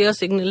very clear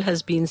signal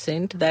has been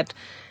sent that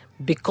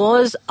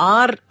because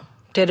our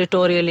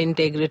territorial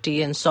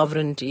integrity and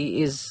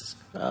sovereignty is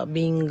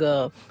being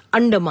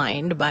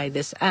undermined by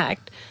this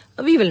act,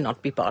 we will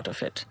not be part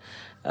of it.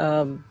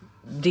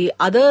 The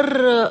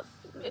other,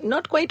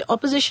 not quite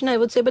opposition, I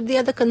would say, but the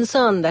other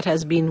concern that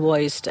has been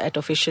voiced at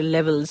official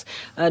levels,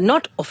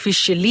 not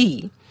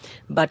officially,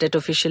 but at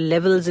official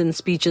levels in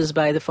speeches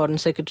by the Foreign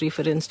Secretary,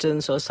 for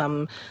instance, or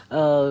some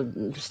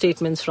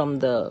statements from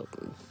the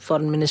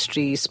Foreign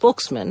Ministry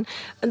spokesman,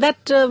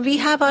 that we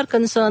have our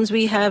concerns.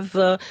 We have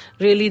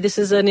really, this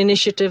is an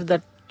initiative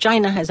that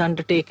China has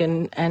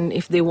undertaken, and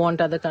if they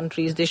want other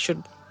countries, they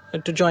should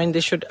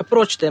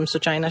approach them. So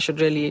China should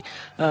really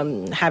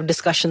have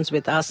discussions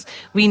with us.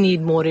 We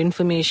need more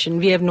information.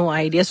 We have no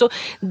idea. So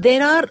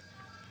there are,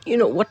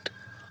 what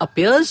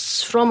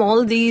appears from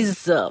all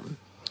these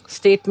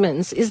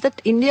statements is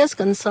that India's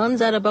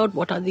concerns are about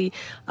what are the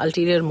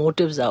ulterior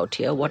motives out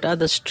here, what are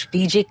the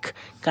strategic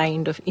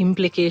kind of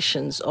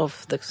implications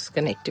of this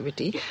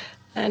connectivity.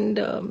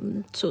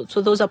 And so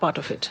those are part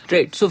of it.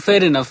 Right. So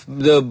fair enough.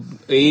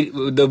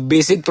 The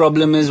basic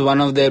problem is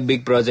one of their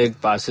big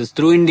project passes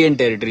through Indian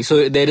territory.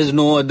 So there is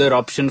no other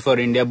option for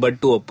India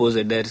but to oppose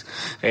it.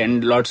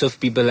 And lots of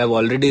people have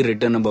already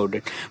written about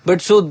it.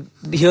 But so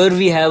here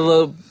we have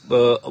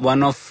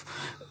one of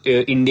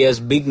India's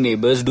big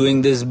neighbors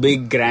doing this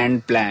big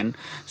grand plan.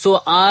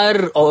 So our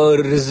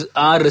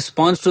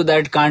response to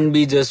that can't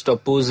be just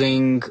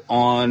opposing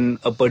on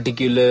a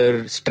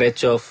particular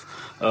stretch of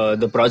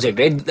the project,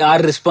 right? Our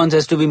response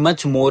has to be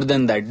much more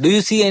than that. Do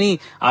you see any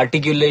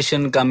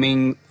articulation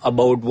coming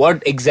about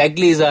what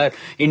exactly is our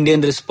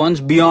Indian response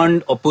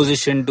beyond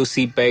opposition to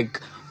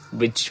CPEC,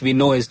 which we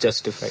know is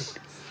justified?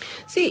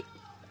 See,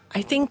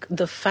 I think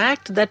the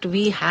fact that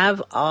we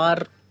have our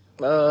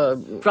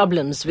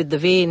problems with the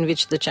way in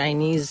which the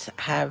Chinese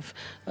have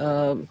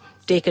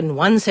taken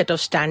one set of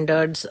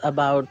standards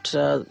about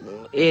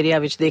area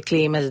which they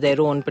claim as their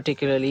own,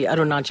 particularly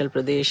Arunachal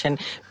Pradesh, and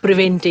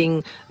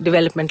preventing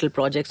developmental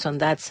projects on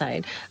that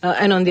side.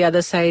 And on the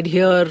other side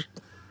here,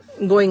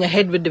 going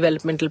ahead with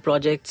developmental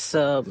projects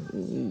where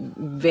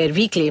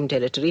we claim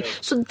territory.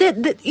 So,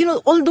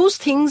 all those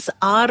things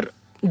are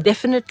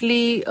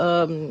definitely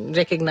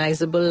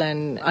recognizable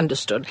and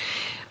understood.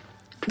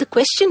 The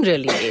question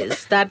really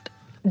is that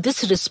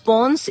this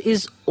response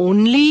is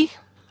only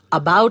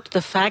about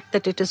the fact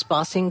that it is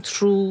passing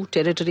through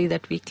territory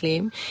that we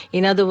claim.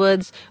 In other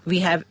words, we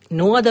have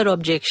no other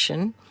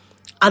objection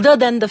other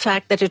than the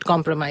fact that it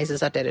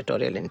compromises our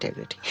territorial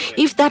integrity.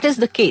 If that is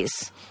the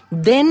case,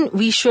 then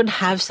we should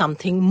have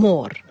something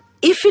more.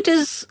 If it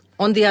is,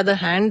 on the other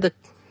hand, the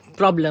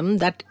problem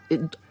that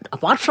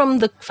apart from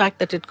the fact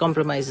that it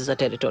compromises our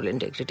territorial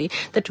integrity,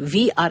 that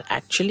we are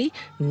actually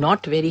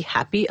not very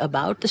happy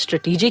about the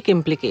strategic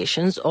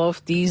implications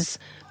of these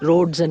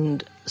roads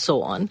and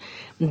so on,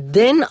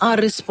 then our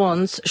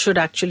response should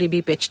actually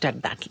be pitched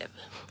at that level.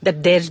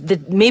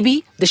 That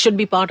maybe this should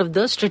be part of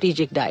the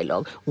strategic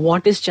dialogue.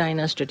 What is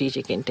China's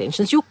strategic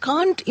intentions? You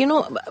can't,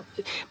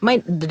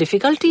 the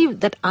difficulty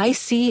that I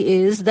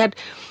see is that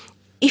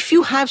if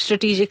you have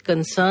strategic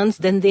concerns,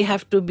 then they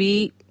have to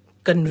be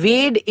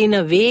conveyed in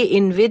a way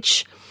in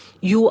which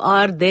you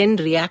are then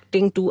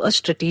reacting to a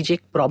strategic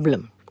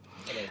problem.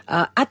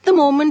 At the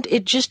moment,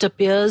 it just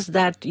appears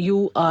that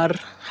you are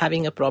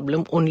having a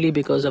problem only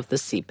because of the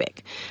CPEC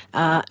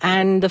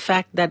and the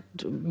fact that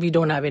we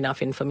don't have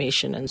enough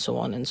information and so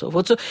on and so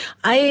forth. So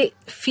I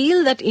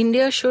feel that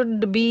India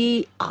should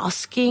be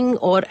asking,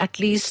 or at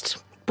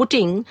least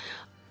putting,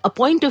 a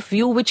point of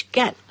view which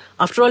can.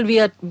 After all,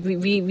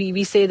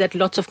 we say that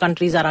lots of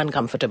countries are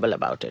uncomfortable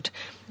about it.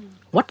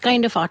 What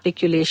kind of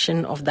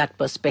articulation of that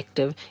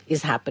perspective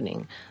is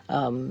happening?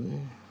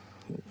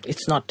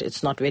 It's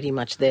not very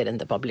much there in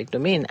the public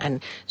domain,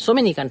 and so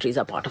many countries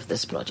are part of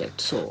this project.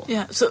 So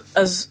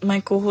as my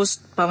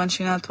co-host Pawan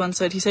Srinath once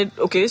said, he said,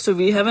 okay, so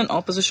we have an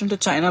opposition to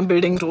China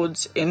building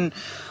roads in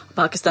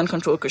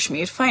Pakistan-controlled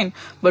Kashmir, fine.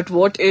 But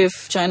what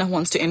if China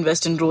wants to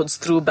invest in roads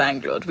through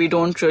Bangalore? We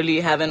don't really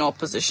have an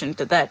opposition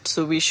to that.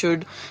 So we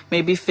should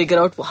maybe figure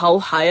out how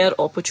higher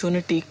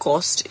opportunity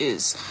cost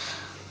is.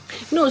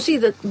 No, see,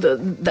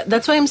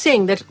 that's why I'm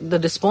saying that the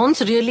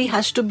response really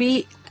has to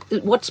be,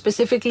 what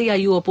specifically are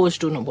you opposed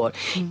to, Nobor?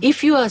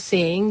 If you are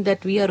saying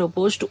that we are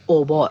opposed to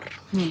OBOR,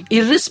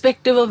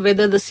 irrespective of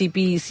whether the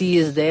CPEC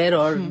is there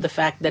or the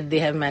fact that they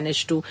have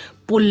managed to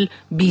pull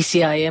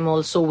BCIM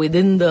also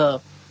within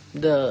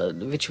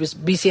which was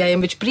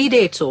BCIM, which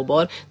predates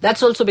OBOR,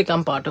 that's also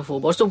become part of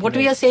OBOR. So what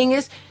we are saying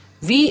is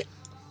we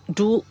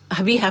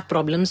have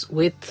problems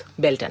with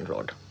Belt and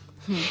Road.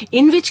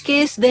 In which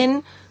case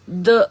then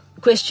the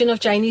question of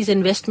Chinese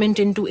investment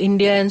into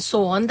India and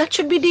so on, that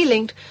should be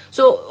delinked.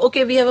 So,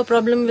 okay, we have a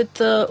problem with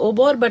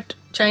OBOR, but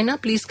China,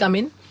 please come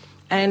in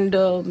and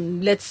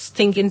let's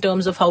think in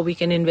terms of how we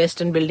can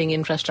invest in building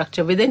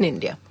infrastructure within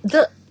India.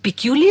 The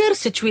peculiar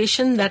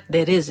situation that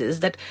there is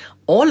that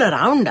all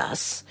around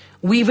us,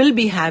 we will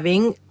be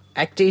having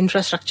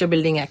infrastructure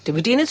building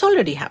activity, and it's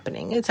already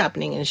happening. It's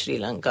happening in Sri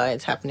Lanka,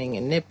 it's happening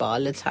in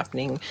Nepal, it's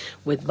happening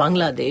with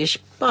Bangladesh,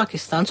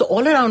 Pakistan. So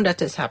all around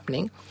that is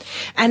happening.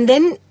 And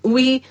then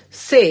we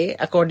say,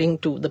 according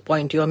to the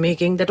point you're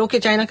making, that okay,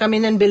 China come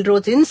in and build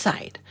roads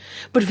inside.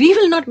 But we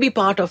will not be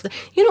part of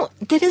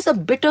there is a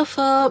bit of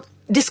a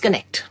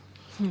disconnect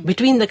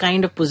between the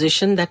kind of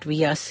position that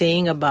we are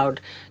saying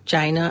about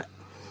China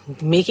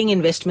making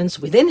investments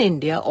within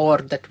India, or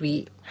that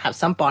we have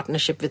some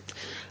partnership with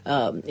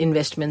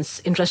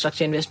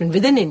infrastructure investment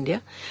within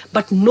India,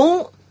 but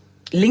no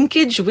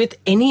linkage with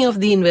any of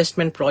the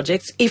investment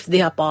projects if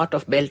they are part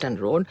of Belt and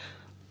Road,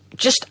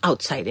 just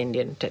outside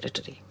Indian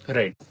territory.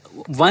 Right.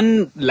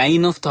 One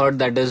line of thought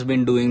that has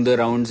been doing the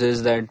rounds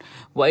is that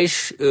why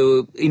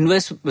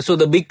invest? So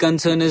the big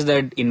concern is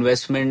that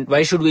investment.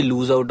 Why should we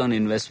lose out on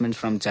investments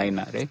from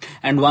China, right?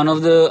 And one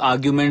of the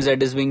arguments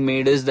that is being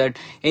made is that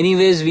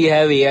anyways we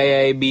have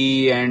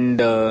AIIB and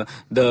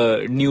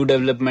the New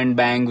Development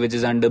Bank, which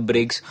is under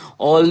BRICS.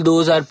 All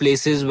those are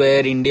places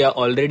where India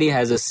already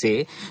has a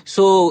say.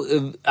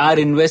 So our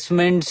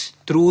investments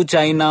through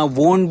China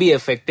won't be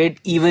affected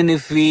even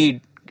if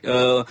we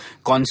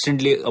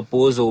constantly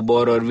oppose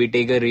OBOR, or we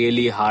take a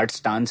really hard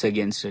stance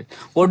against it.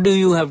 What do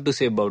you have to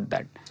say about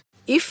that?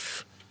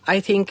 If I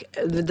think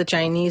the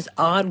Chinese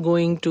are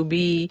going to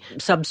be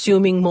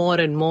subsuming more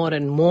and more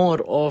and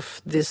more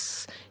of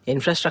this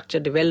infrastructure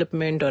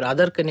development or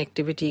other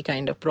connectivity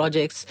kind of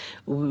projects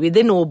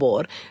within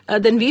OBOR,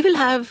 then we will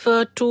have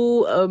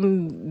to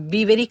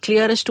be very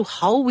clear as to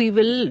how we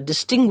will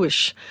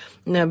distinguish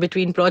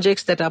between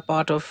projects that are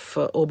part of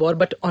OBOR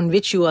but on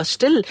which you are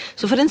still.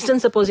 So for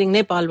instance, supposing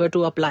Nepal were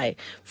to apply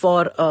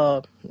for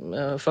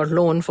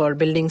loan for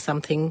building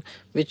something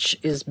which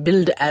is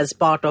billed as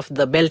part of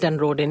the Belt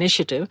and Road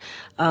Initiative,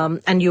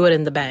 and you are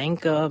in the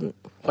bank,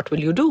 what will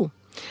you do?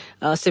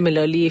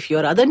 Similarly, if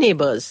your other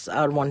neighbors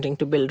are wanting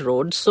to build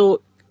roads,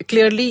 so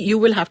clearly you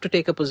will have to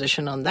take a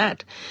position on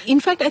that. In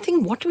fact, I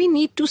think what we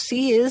need to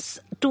see is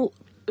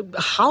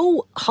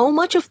how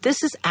much of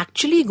this is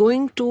actually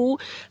going to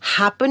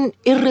happen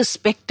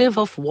irrespective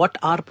of what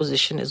our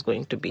position is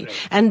going to be.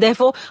 Right. And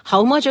therefore,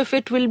 how much of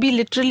it will be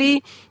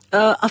literally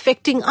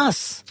affecting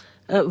us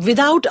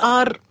without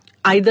our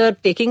either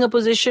taking a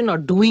position or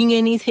doing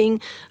anything,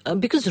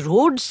 because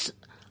roads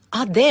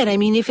are there. I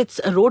mean, if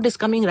it's a road is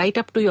coming right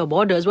up to your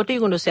borders, what are you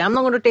going to say? I'm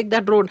not going to take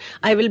that road.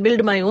 I will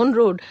build my own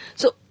road.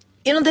 So,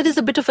 there is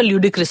a bit of a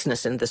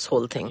ludicrousness in this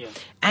whole thing. Yeah.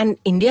 And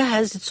India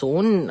has its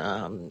own,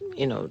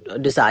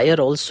 desire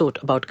also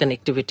about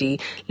connectivity.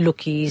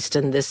 Look east,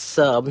 and this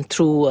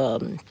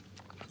through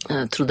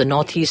the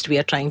northeast, we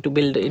are trying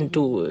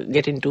to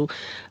get into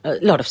a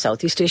lot of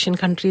Southeast Asian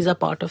countries are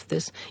part of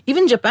this.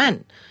 Even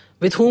Japan,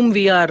 with whom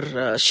we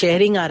are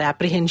sharing our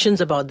apprehensions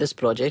about this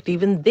project,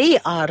 even they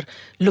are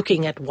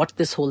looking at what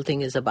this whole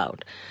thing is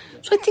about.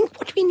 So I think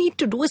what we need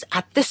to do is,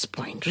 at this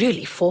point,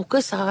 really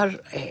focus our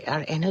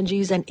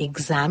energies and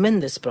examine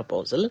this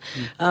proposal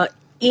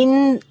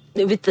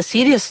with the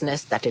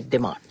seriousness that it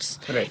demands.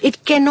 Right.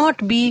 It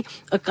cannot be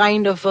a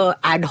kind of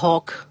ad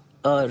hoc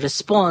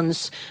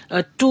response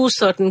to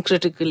certain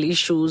critical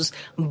issues,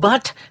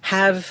 but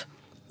have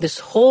this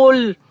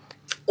whole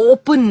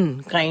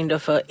open kind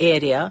of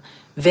area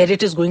where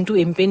it is going to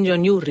impinge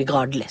on you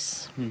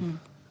regardless.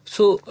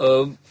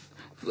 So,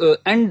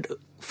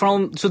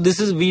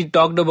 we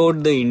talked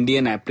about the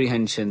Indian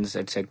apprehensions,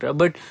 etc.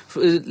 But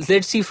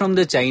let's see from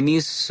the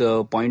Chinese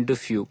point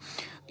of view.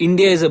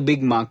 India is a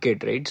big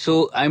market, right?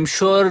 So I'm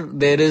sure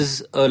there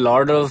is a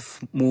lot of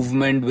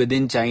movement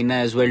within China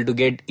as well to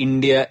get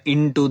India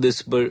into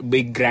this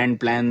big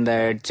grand plan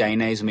that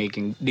China is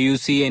making. Do you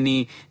see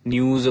any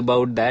news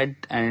about that?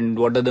 And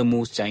what are the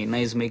moves China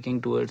is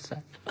making towards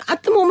that?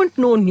 At the moment,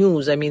 no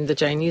news. I mean, the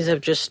Chinese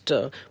have just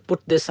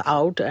put this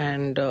out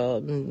and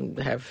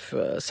have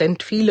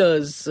sent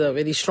feelers,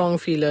 very strong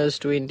feelers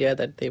to India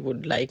that they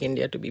would like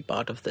India to be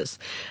part of this.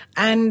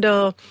 And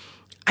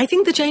I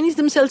think the Chinese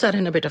themselves are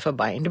in a bit of a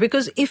bind,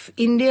 because if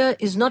India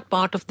is not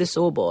part of this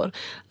OBOR,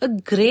 a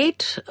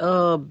great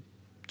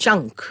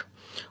chunk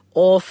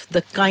of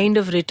the kind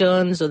of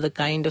returns or the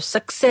kind of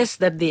success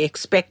that they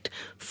expect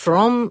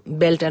from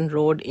Belt and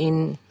Road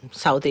in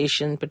South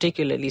Asian,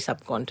 particularly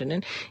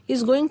subcontinent,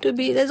 there's going to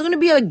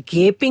be a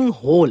gaping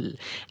hole.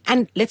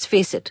 And let's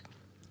face it,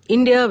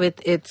 India,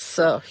 with its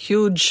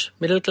huge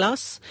middle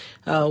class,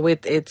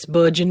 with its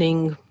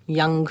burgeoning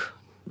young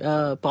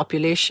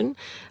population,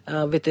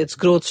 with its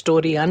growth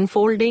story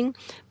unfolding,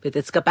 with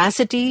its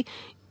capacity,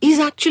 is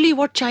actually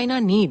what China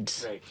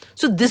needs. Right.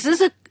 So this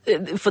is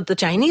for the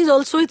Chinese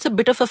also, it's a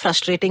bit of a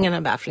frustrating and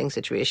a baffling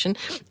situation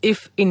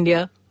if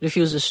India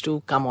refuses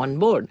to come on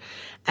board.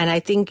 And I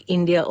think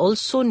India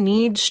also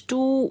needs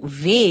to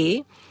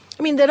weigh.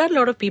 I mean, there are a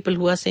lot of people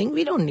who are saying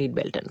we don't need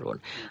Belt and Road.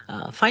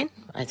 Fine,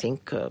 I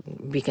think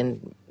we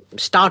can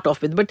start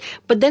off with,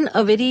 but then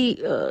a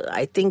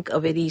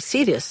very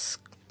serious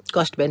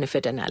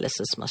cost-benefit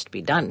analysis must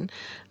be done.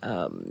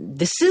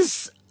 This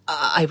is,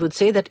 I would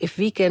say that if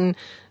we can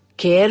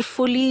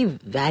carefully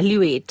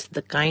evaluate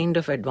the kind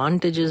of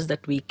advantages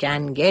that we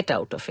can get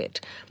out of it.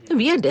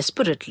 We are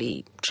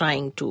desperately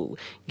trying to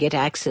get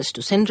access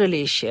to Central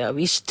Asia.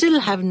 We still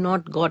have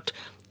not got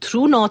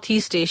through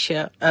Northeast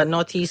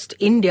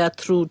India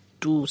through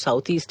to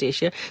Southeast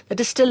Asia. That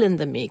is still in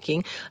the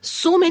making.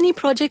 So many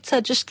projects are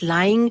just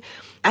lying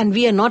and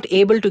we are not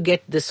able to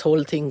get this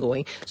whole thing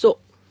going. So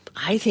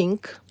I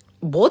think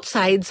both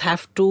sides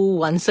have to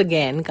once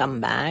again come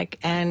back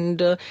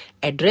and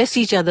address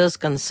each other's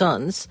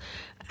concerns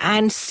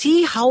and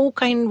see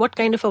what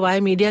kind of a wire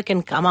media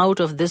can come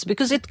out of this,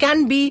 because it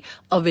can be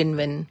a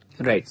win-win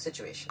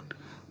situation.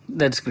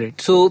 That's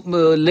great. So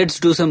let's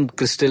do some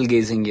crystal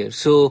gazing here.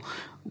 So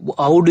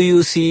how do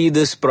you see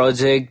this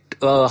project?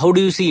 How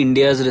do you see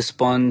India's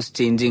response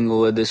changing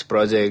over this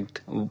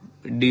project?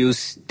 Do you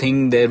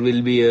think there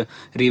will be a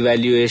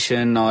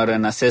revaluation or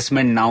an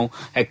assessment now?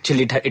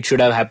 Actually, it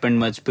should have happened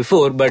much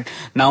before, but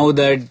now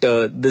that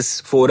this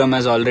forum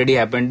has already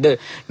happened,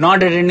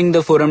 not attending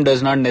the forum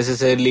does not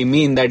necessarily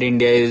mean that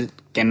India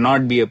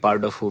cannot be a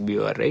part of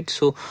OBOR, right?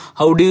 So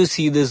how do you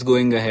see this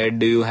going ahead?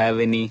 Do you have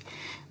any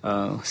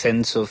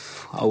sense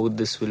of how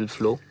this will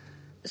flow?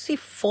 See,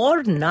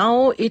 for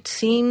now, it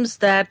seems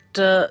that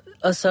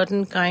a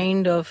certain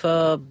kind of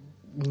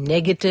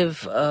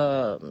negative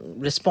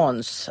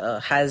response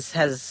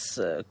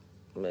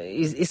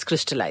is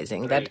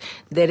crystallizing. Right. That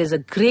there is a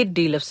great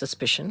deal of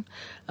suspicion,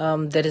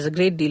 there is a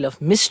great deal of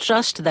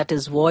mistrust that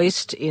is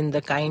voiced in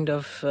the kind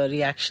of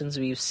reactions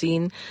we've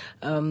seen.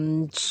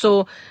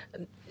 So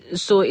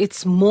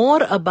it's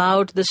more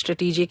about the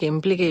strategic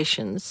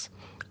implications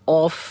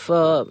of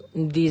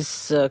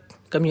these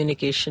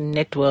communication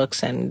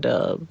networks and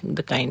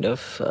the kind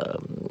of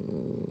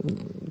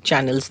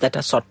channels that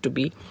are sought to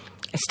be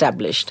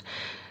established.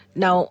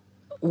 Now,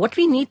 what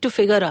we need to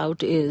figure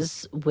out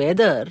is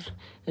whether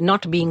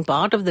not being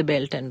part of the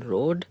Belt and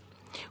Road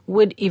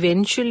would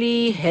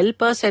eventually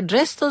help us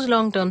address those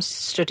long-term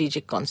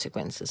strategic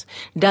consequences.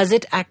 Does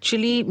it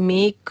actually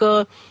make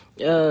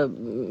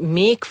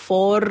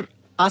for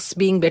us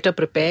being better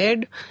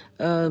prepared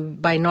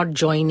by not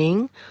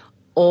joining,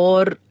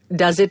 or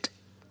does it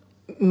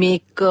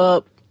make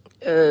does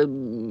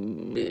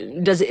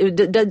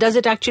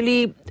it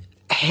actually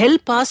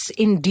help us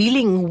in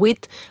dealing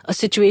with a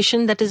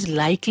situation that is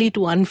likely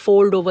to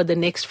unfold over the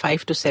next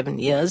 5 to 7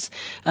 years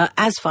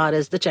as far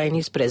as the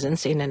Chinese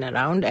presence in and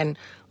around and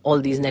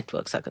all these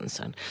networks are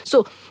concerned?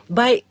 So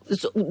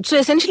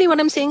essentially what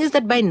I'm saying is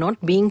that by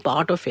not being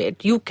part of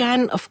it, you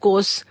can, of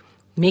course,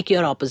 make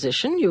your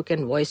opposition, you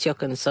can voice your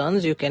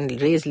concerns, you can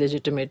raise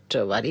legitimate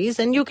worries,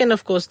 and you can,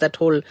 of course, that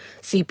whole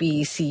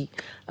CPEC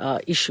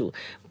issue.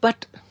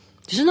 But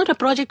this is not a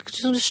project which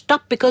is going to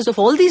stop because of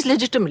all these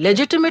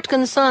legitimate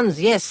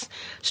concerns, yes.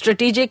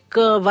 Strategic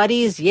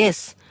worries,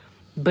 yes.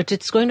 But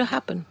it's going to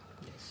happen.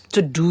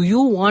 So do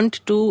you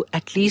want to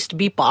at least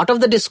be part of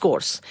the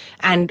discourse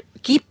and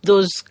keep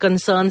those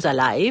concerns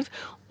alive,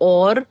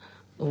 or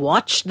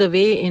watch the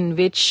way in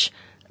which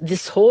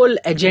this whole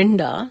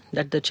agenda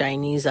that the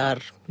Chinese are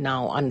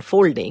now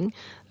unfolding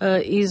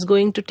is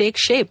going to take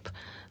shape?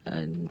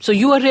 So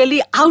you are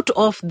really out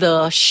of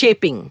the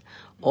shaping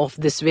of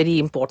this very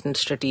important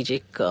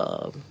strategic...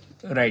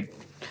 Right.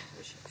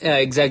 Yeah,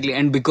 exactly.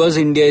 And because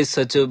India is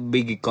such a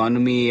big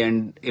economy,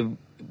 and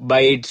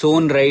by its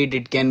own right,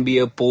 it can be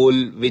a pole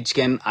which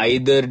can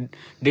either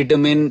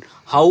determine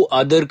how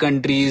other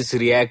countries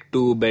react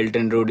to Belt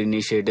and Road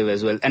Initiative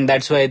as well. And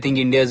that's why I think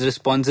India's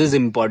response is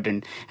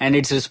important. And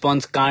its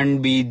response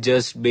can't be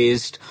just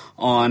based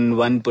on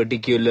one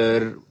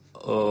particular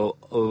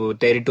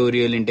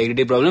territorial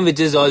integrity problem, which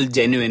is all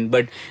genuine,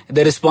 but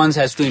the response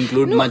has to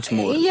include much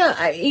more. Yeah,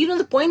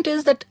 the point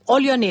is that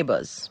all your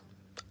neighbors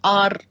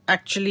are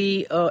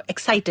actually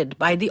excited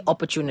by the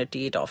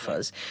opportunity it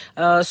offers.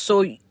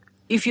 So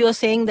if you are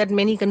saying that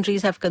many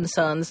countries have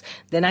concerns,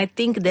 then I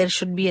think there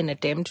should be an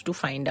attempt to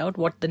find out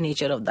what the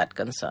nature of that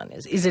concern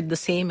is. Is it the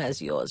same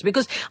as yours?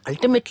 Because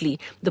ultimately,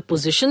 the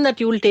position that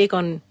you will take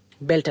on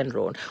Belt and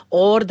Road,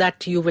 or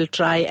that you will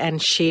try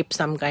and shape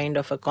some kind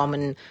of a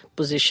common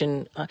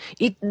position,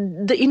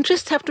 the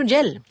interests have to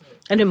gel.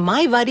 And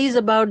my worries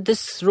about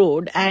this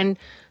road and,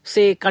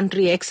 say,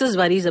 country X's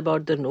worries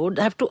about the road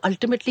have to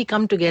ultimately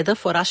come together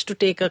for us to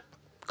take a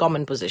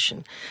common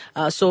position.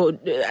 So,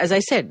 as I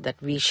said,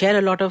 that we share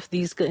a lot of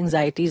these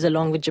anxieties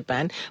along with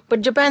Japan,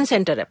 but Japan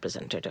sent a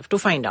representative to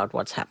find out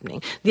what's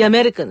happening. The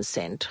Americans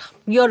sent,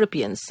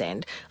 Europeans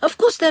sent. Of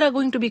course, there are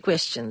going to be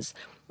questions.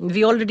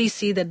 We already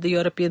see that the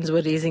Europeans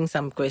were raising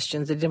some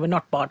questions, that they were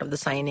not part of the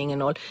signing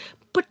and all.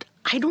 But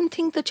I don't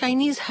think the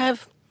Chinese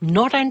have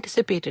not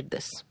anticipated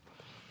this.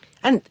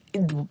 And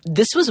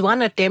this was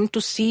one attempt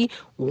to see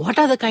what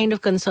are the kind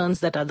of concerns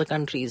that other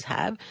countries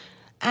have.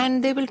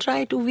 And they will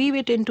try to weave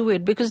it into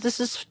it, because this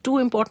is too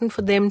important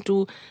for them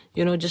to,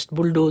 just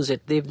bulldoze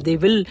it. They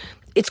will.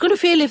 It's going to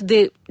fail if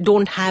they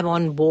don't have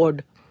on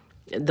board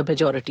the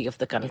majority of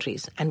the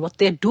countries. And what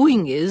they're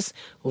doing is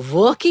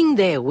working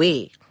their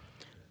way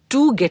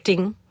to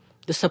getting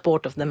the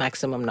support of the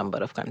maximum number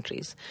of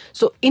countries.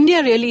 So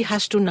India really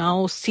has to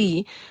now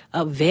see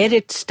where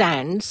it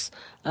stands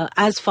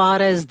as far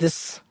as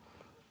this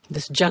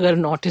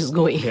juggernaut is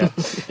going.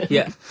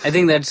 Yeah, I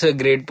think that's a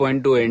great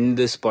point to end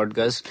this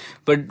podcast.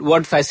 But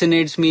what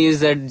fascinates me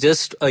is that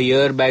just a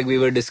year back we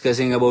were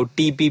discussing about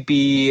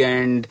TPP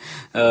and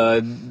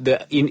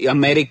the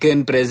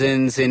American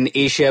presence in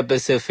Asia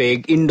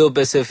Pacific,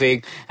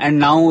 Indo-Pacific, and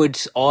now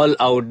it's all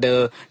out.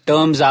 The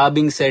terms are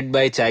being set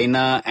by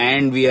China,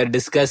 and we are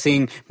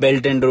discussing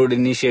Belt and Road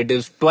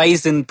initiatives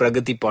twice in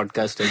Pragati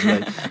podcast as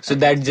well. So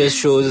that just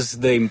shows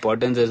the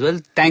importance as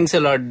well. Thanks a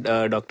lot,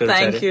 Dr.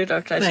 Acharya. Thank you,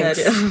 Dr.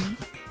 Acharya.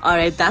 All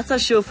right, that's our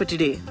show for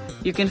today.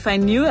 You can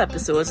find new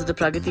episodes of the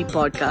Pragati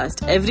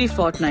podcast every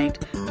fortnight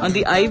on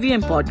the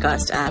IVM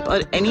podcast app or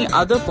any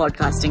other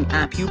podcasting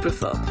app you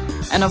prefer.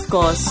 And of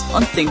course,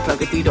 on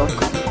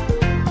thinkpragati.com.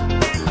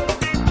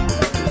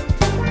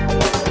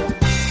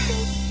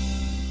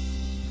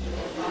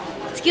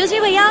 Excuse me,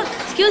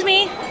 bhaiya. Excuse me,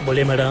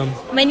 बोलिए madam.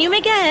 Menu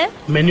में क्या है?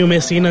 Menu में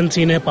scene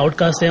unseen है,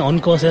 podcast है,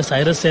 ऑनकोर्स है,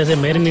 Cyrus है,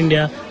 made in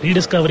India,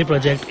 rediscovery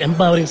project,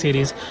 empowering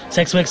series,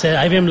 sex wax है,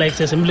 IVM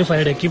लाइक्स है,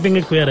 सिंप्लीफाइड है, कीपिंग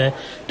इट क्वियर है,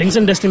 टिंग्स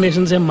एंड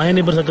डेस्टिनेशंस है, माय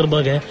नेबर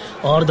जकरबर्ग है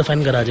और द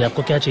फैन गराज है।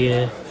 आपको क्या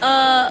चाहिए?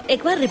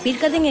 एक बार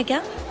रिपीट कर देंगे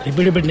क्या?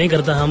 रिपीट नहीं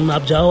करता हम।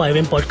 आप जाओ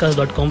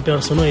IVMpodcast.com पे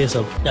और सुनो ये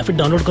सब, या फिर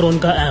डाउनलोड करो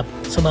उनका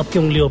ऐप, सब आपकी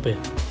उंगलियों पे।